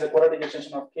k prime is a quadratic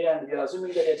extension of k, and we are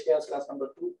assuming that hk has class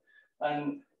number 2,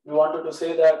 and we wanted to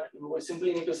say that we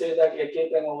simply need to say that a k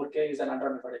prime over k is an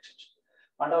unramified extension.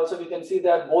 And also we can see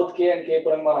that both k and k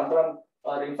prime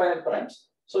are infinite primes.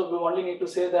 So we only need to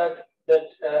say that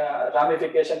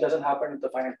ramification doesn't happen with the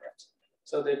finite primes.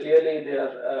 So they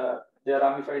are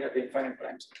ramified at the infinite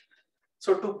primes.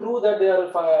 So to prove that they are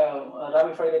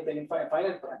ramified at the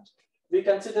finite primes, we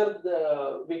consider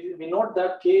we note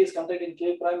that k is contained in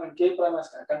k prime and k prime is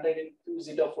contained in q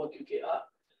zeta 4q kr.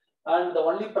 And the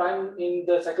only prime in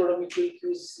the cyclotomic field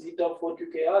q zeta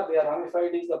 4q kr, they are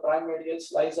ramified is the prime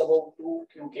radius lies above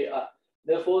 2q kr.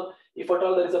 Therefore, if at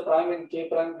all there is a prime in k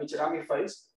prime which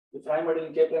ramifies, the prime ideal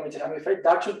in k prime which ramified,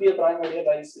 that should be a prime ideal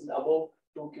lies above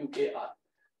 2q kr.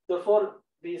 Therefore,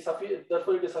 it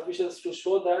is sufficient to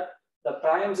show that the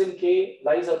primes in k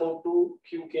lies above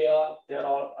 2q kr, they are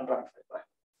all unramified prime.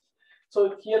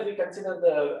 So here we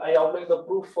consider I outlined the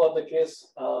proof for the case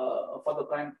for the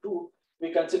prime 2.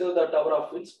 We consider the tower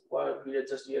of fields, what we had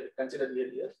just considered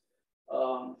earlier.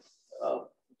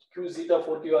 Q zeta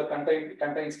 4q are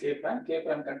contains k prime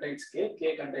contains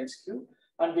k contains q,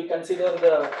 and we consider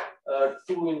the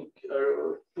 2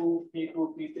 p2,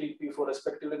 p3, p4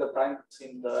 respectively the primes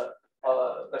in the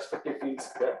respective fields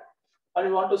there. And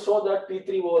we want to show that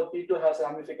p3 over p2 has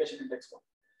ramification index 1.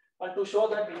 And to show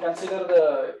that, we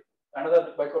consider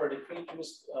another biquadratic field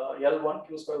L1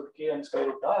 q square root k and square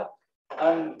root r.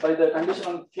 And by the condition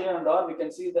on k and r, we can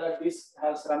see that this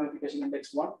has ramification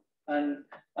index 1, and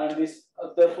this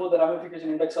therefore the ramification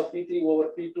index of p3 over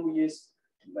p2 is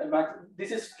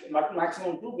this is not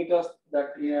maximum 2 because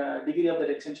that degree of the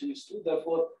extension is 2.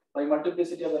 Therefore, by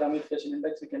multiplicity of the ramification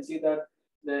index, we can see that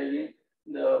the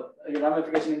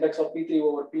ramification index of p3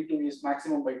 over p2 is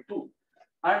maximum by 2.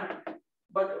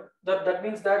 But that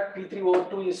means that p3 over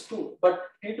 2 is 2, but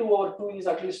p2 over 2 is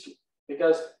at least 2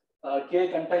 because k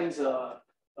contains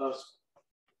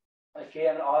k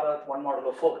and r are 1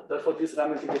 modulo 4. Therefore, this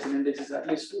ramification index is at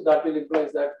least 2. That will imply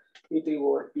that p3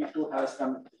 over p2 has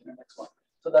ramification index 1.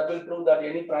 So that will prove that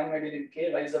any prime ideal in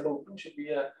K lies above 2 should be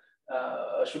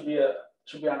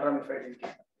unramified in K.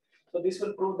 So this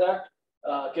will prove that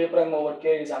K prime over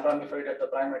K is unramified at the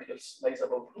prime ideals lies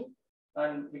above 2,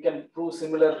 and we can prove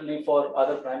similarly for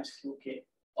other primes Q, K,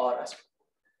 R as well.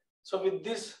 So with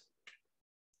this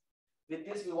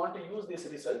we want to use this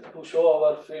result to show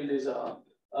our field is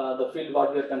the field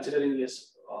what we are considering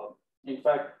is in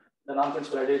fact the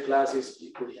non-principal ideal class is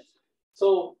Euclidean.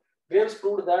 So Graves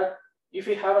proved that if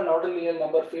we have an orderly real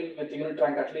number field with unit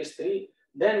rank at least 3,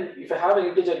 then if I have an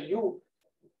integer u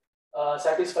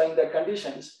satisfying the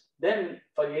conditions, then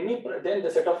for then the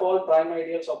set of all prime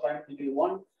ideals of prime degree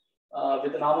 1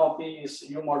 with the norm P is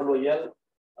u modulo L,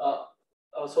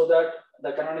 so that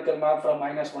the canonical map from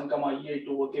 -1 comma E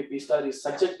to OK P star is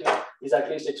surjective is at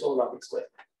least x over log x square.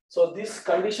 So this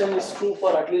condition is true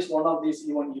for at least one of these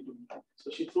E1, E2, E3.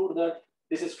 So she proved that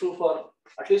this is true for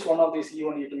at least one of these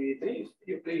E1, E2, E3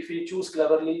 if we choose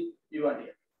cleverly U and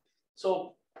A.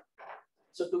 So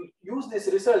to use this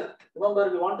result, remember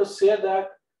we want to say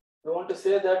that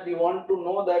we want to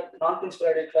know that non-principal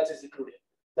ideal class is Euclidean.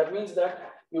 That means that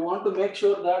we want to make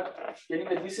sure that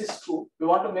anyway this is true. We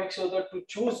want to make sure that to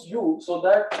choose U so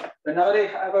that whenever I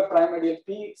have a prime ideal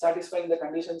P satisfying the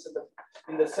conditions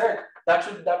in the set,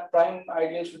 that prime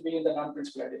ideal should be in the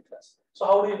non-principal ideal class. So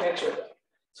how do you make sure that?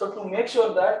 So to make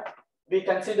sure that we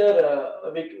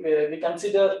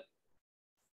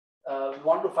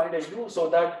want to find a U so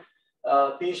that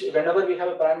P whenever we have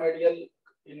a prime ideal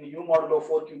in U modulo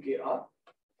 4QKR,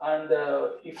 and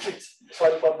if it's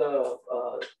sorry for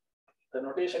the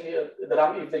notation here, if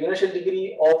the initial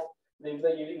degree of if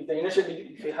the initial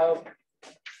degree if we have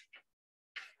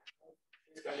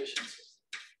these conditions.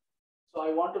 So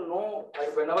I want to know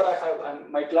whenever I have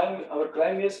our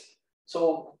claim is so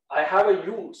I have a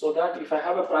U so that if I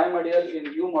have a prime ideal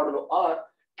in U modulo R,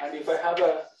 and if I have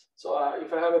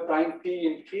a prime P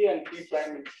in K and P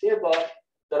prime in K bar,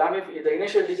 the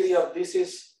initial degree of this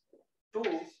is 2,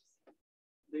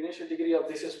 the initial degree of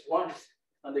this is 1,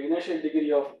 and the initial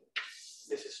degree of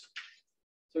this is 2.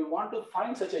 So we want to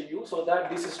find such a U so that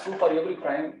this is true for every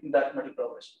prime in that arithmetic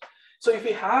progression. So if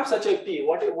we have such a P,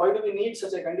 why do we need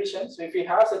such a condition? So if we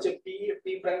have such a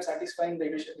P prime satisfying the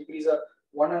initial degrees of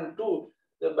 1 and 2,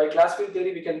 by class field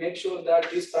theory, we can make sure that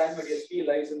this prime ideal P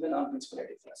lies in the non-principal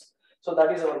ideal class. So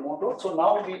that is our motto. So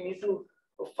now we need to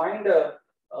find a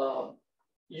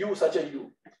U, such a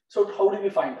U. So how do we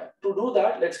find that? To do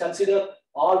that, let's consider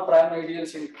all prime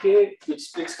ideals in K which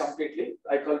splits completely.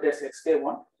 I call it as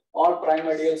xk1. All prime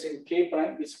ideals in K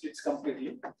prime which splits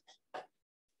completely.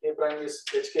 K prime is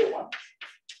hk1.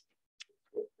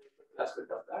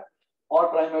 Aspect of that. All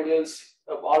prime ideals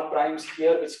of all primes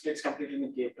here which splits completely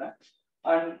in K prime.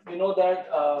 And we know that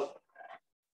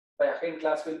by again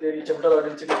class field theory, chapter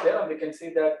density theorem, we can see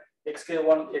that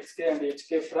xk1, xk, and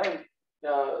hk prime,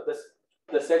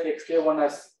 the set xk1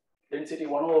 has density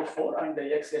 1 over 4 and the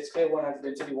hk1 has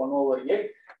density 1 over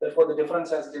 8. Therefore, the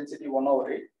difference has density 1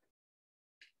 over 8.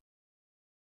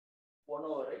 1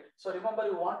 over 8. So remember,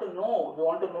 we want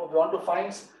to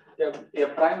find a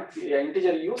prime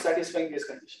integer U satisfying these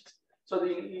conditions. So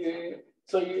we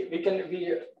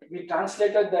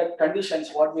translated the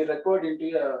conditions what we required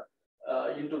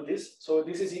into this. So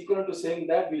this is equivalent to saying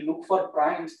that we look for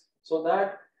primes so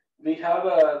that we have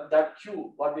that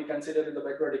Q, what we consider in the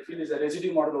quadratic field is a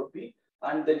residue modulo P,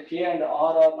 and then K and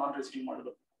R are non-residue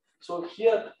modulo. So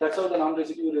here, that's how the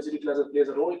non-residue class plays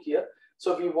a role here.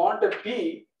 So we want a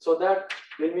P so that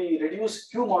when we reduce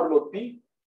Q modulo P,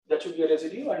 that should be a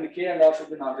residue, and K and R should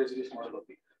be non-residue modulo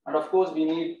P. And of course, we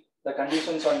need the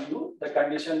conditions on U, the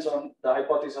conditions on the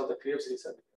hypothesis of the Graves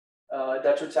result.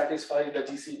 That should satisfy the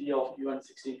GCD of U and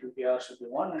 16 QKR should be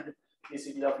 1, and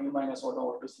GCD of U minus 1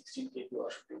 over to 16 KQR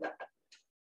should be 1.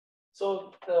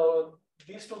 So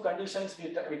these two conditions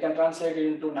we can translate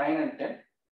into 9 and 10.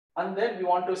 And then we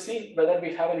want to see whether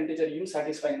we have an integer U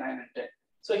satisfying 9 and 10.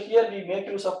 So here we make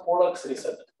use of Pollock's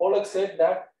result. Pollock said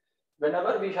that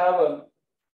whenever we have a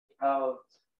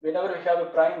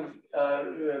prime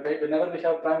bigger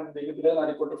than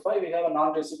or equal to 5, we have a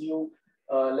non-residue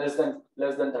less than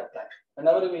that prime.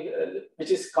 Whenever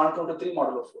which is conform to 3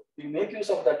 modulo 4. We make use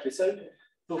of that result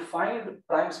to find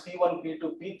primes P1, P2,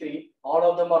 P3. All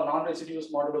of them are non-residues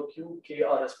modulo Q, K,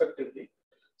 R respectively,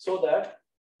 so that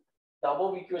the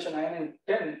above equation 9 and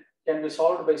 10 can be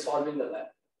solved by solving the lab.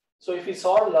 So if we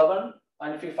solve 11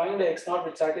 and if we find a x0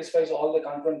 which satisfies all the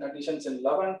concurrent conditions in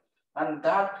 11, and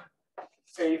that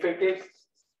if I take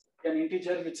an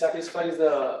integer which satisfies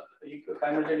the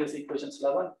simultaneous equations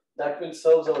 11, that will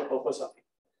serve our purpose of it.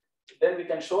 Then we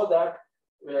can show that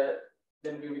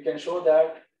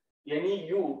any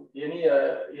u,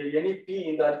 any p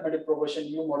in the arithmetic progression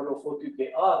u modulo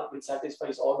 4qkr will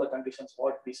satisfies all the conditions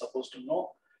what we supposed to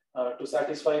know to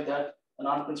satisfy that the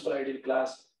non-principal ideal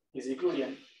class is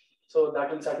Euclidean. So that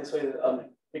will satisfy.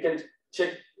 We can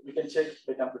check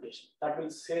by computation. That will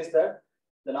says that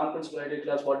the non-principal ideal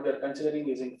class what we are considering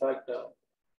is in fact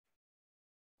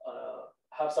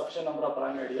have sufficient number of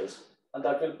prime ideals, and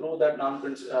that will prove that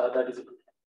non-principal that is Euclidean.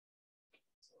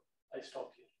 So I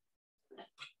stop here.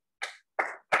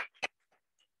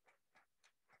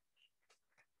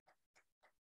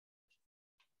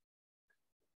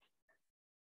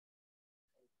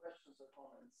 Questions or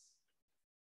comments?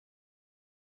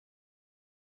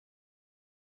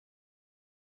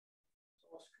 So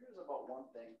I was curious about one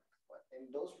thing. In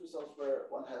those results where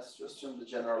one has to assume the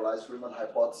generalized Riemann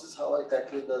hypothesis, how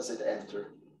exactly does it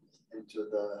enter into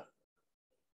the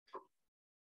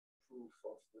proof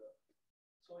of the?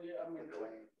 So yeah, I mean,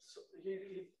 so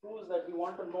he proves that we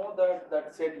want to know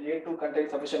that set A2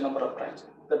 contains sufficient number of primes.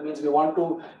 That means we want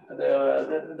to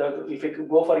if we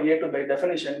go for A2 by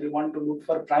definition, we want to look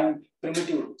for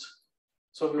primitive roots.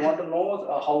 So we want to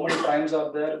know how many primes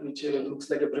are there, which looks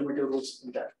like a primitive roots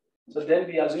in that. So then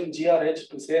we assume GRH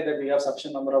to say that we have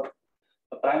sufficient number of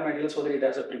prime ideals so that it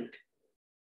has a primitive.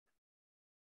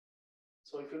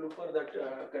 So if you look for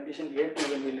that condition A2,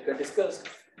 when we can discuss,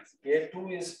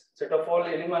 A2 is set of all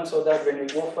elements so that when we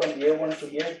go from A1 to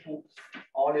A2,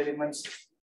 all elements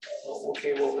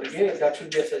okay over here, that should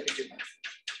be a certain match.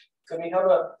 So we have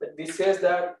this says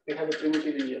that we have a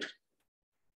primitive in here.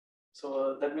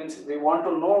 So that means we want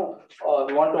to know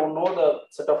the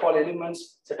set of all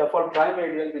elements, set of all prime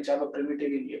ideal which have a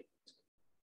primitive in here.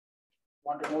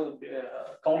 Want to know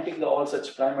counting all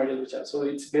such prime ideal which are. So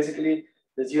it's basically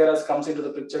the GRS comes into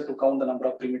the picture to count the number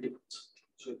of primitive roots.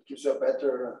 So it gives you a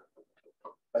better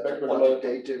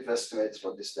quantitative estimates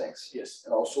for these things. Yes.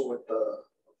 And also with the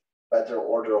better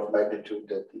order of magnitude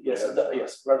that yes,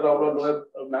 better order of lower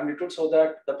magnitude so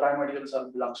that the prime ideals are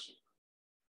belongs to.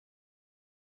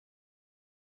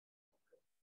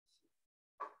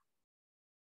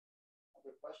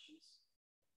 Other questions?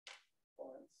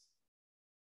 Comments?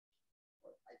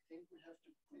 Well, I think we have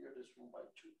to clear this room by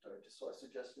 2:30. So I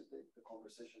suggest we take the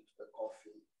conversation to the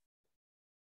coffee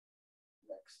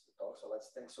next talk. So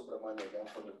let's thank Subramani again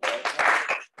for the talk.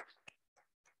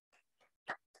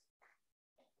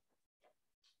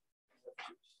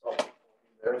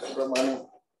 There's Subramani.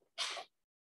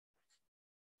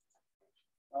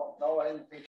 Now I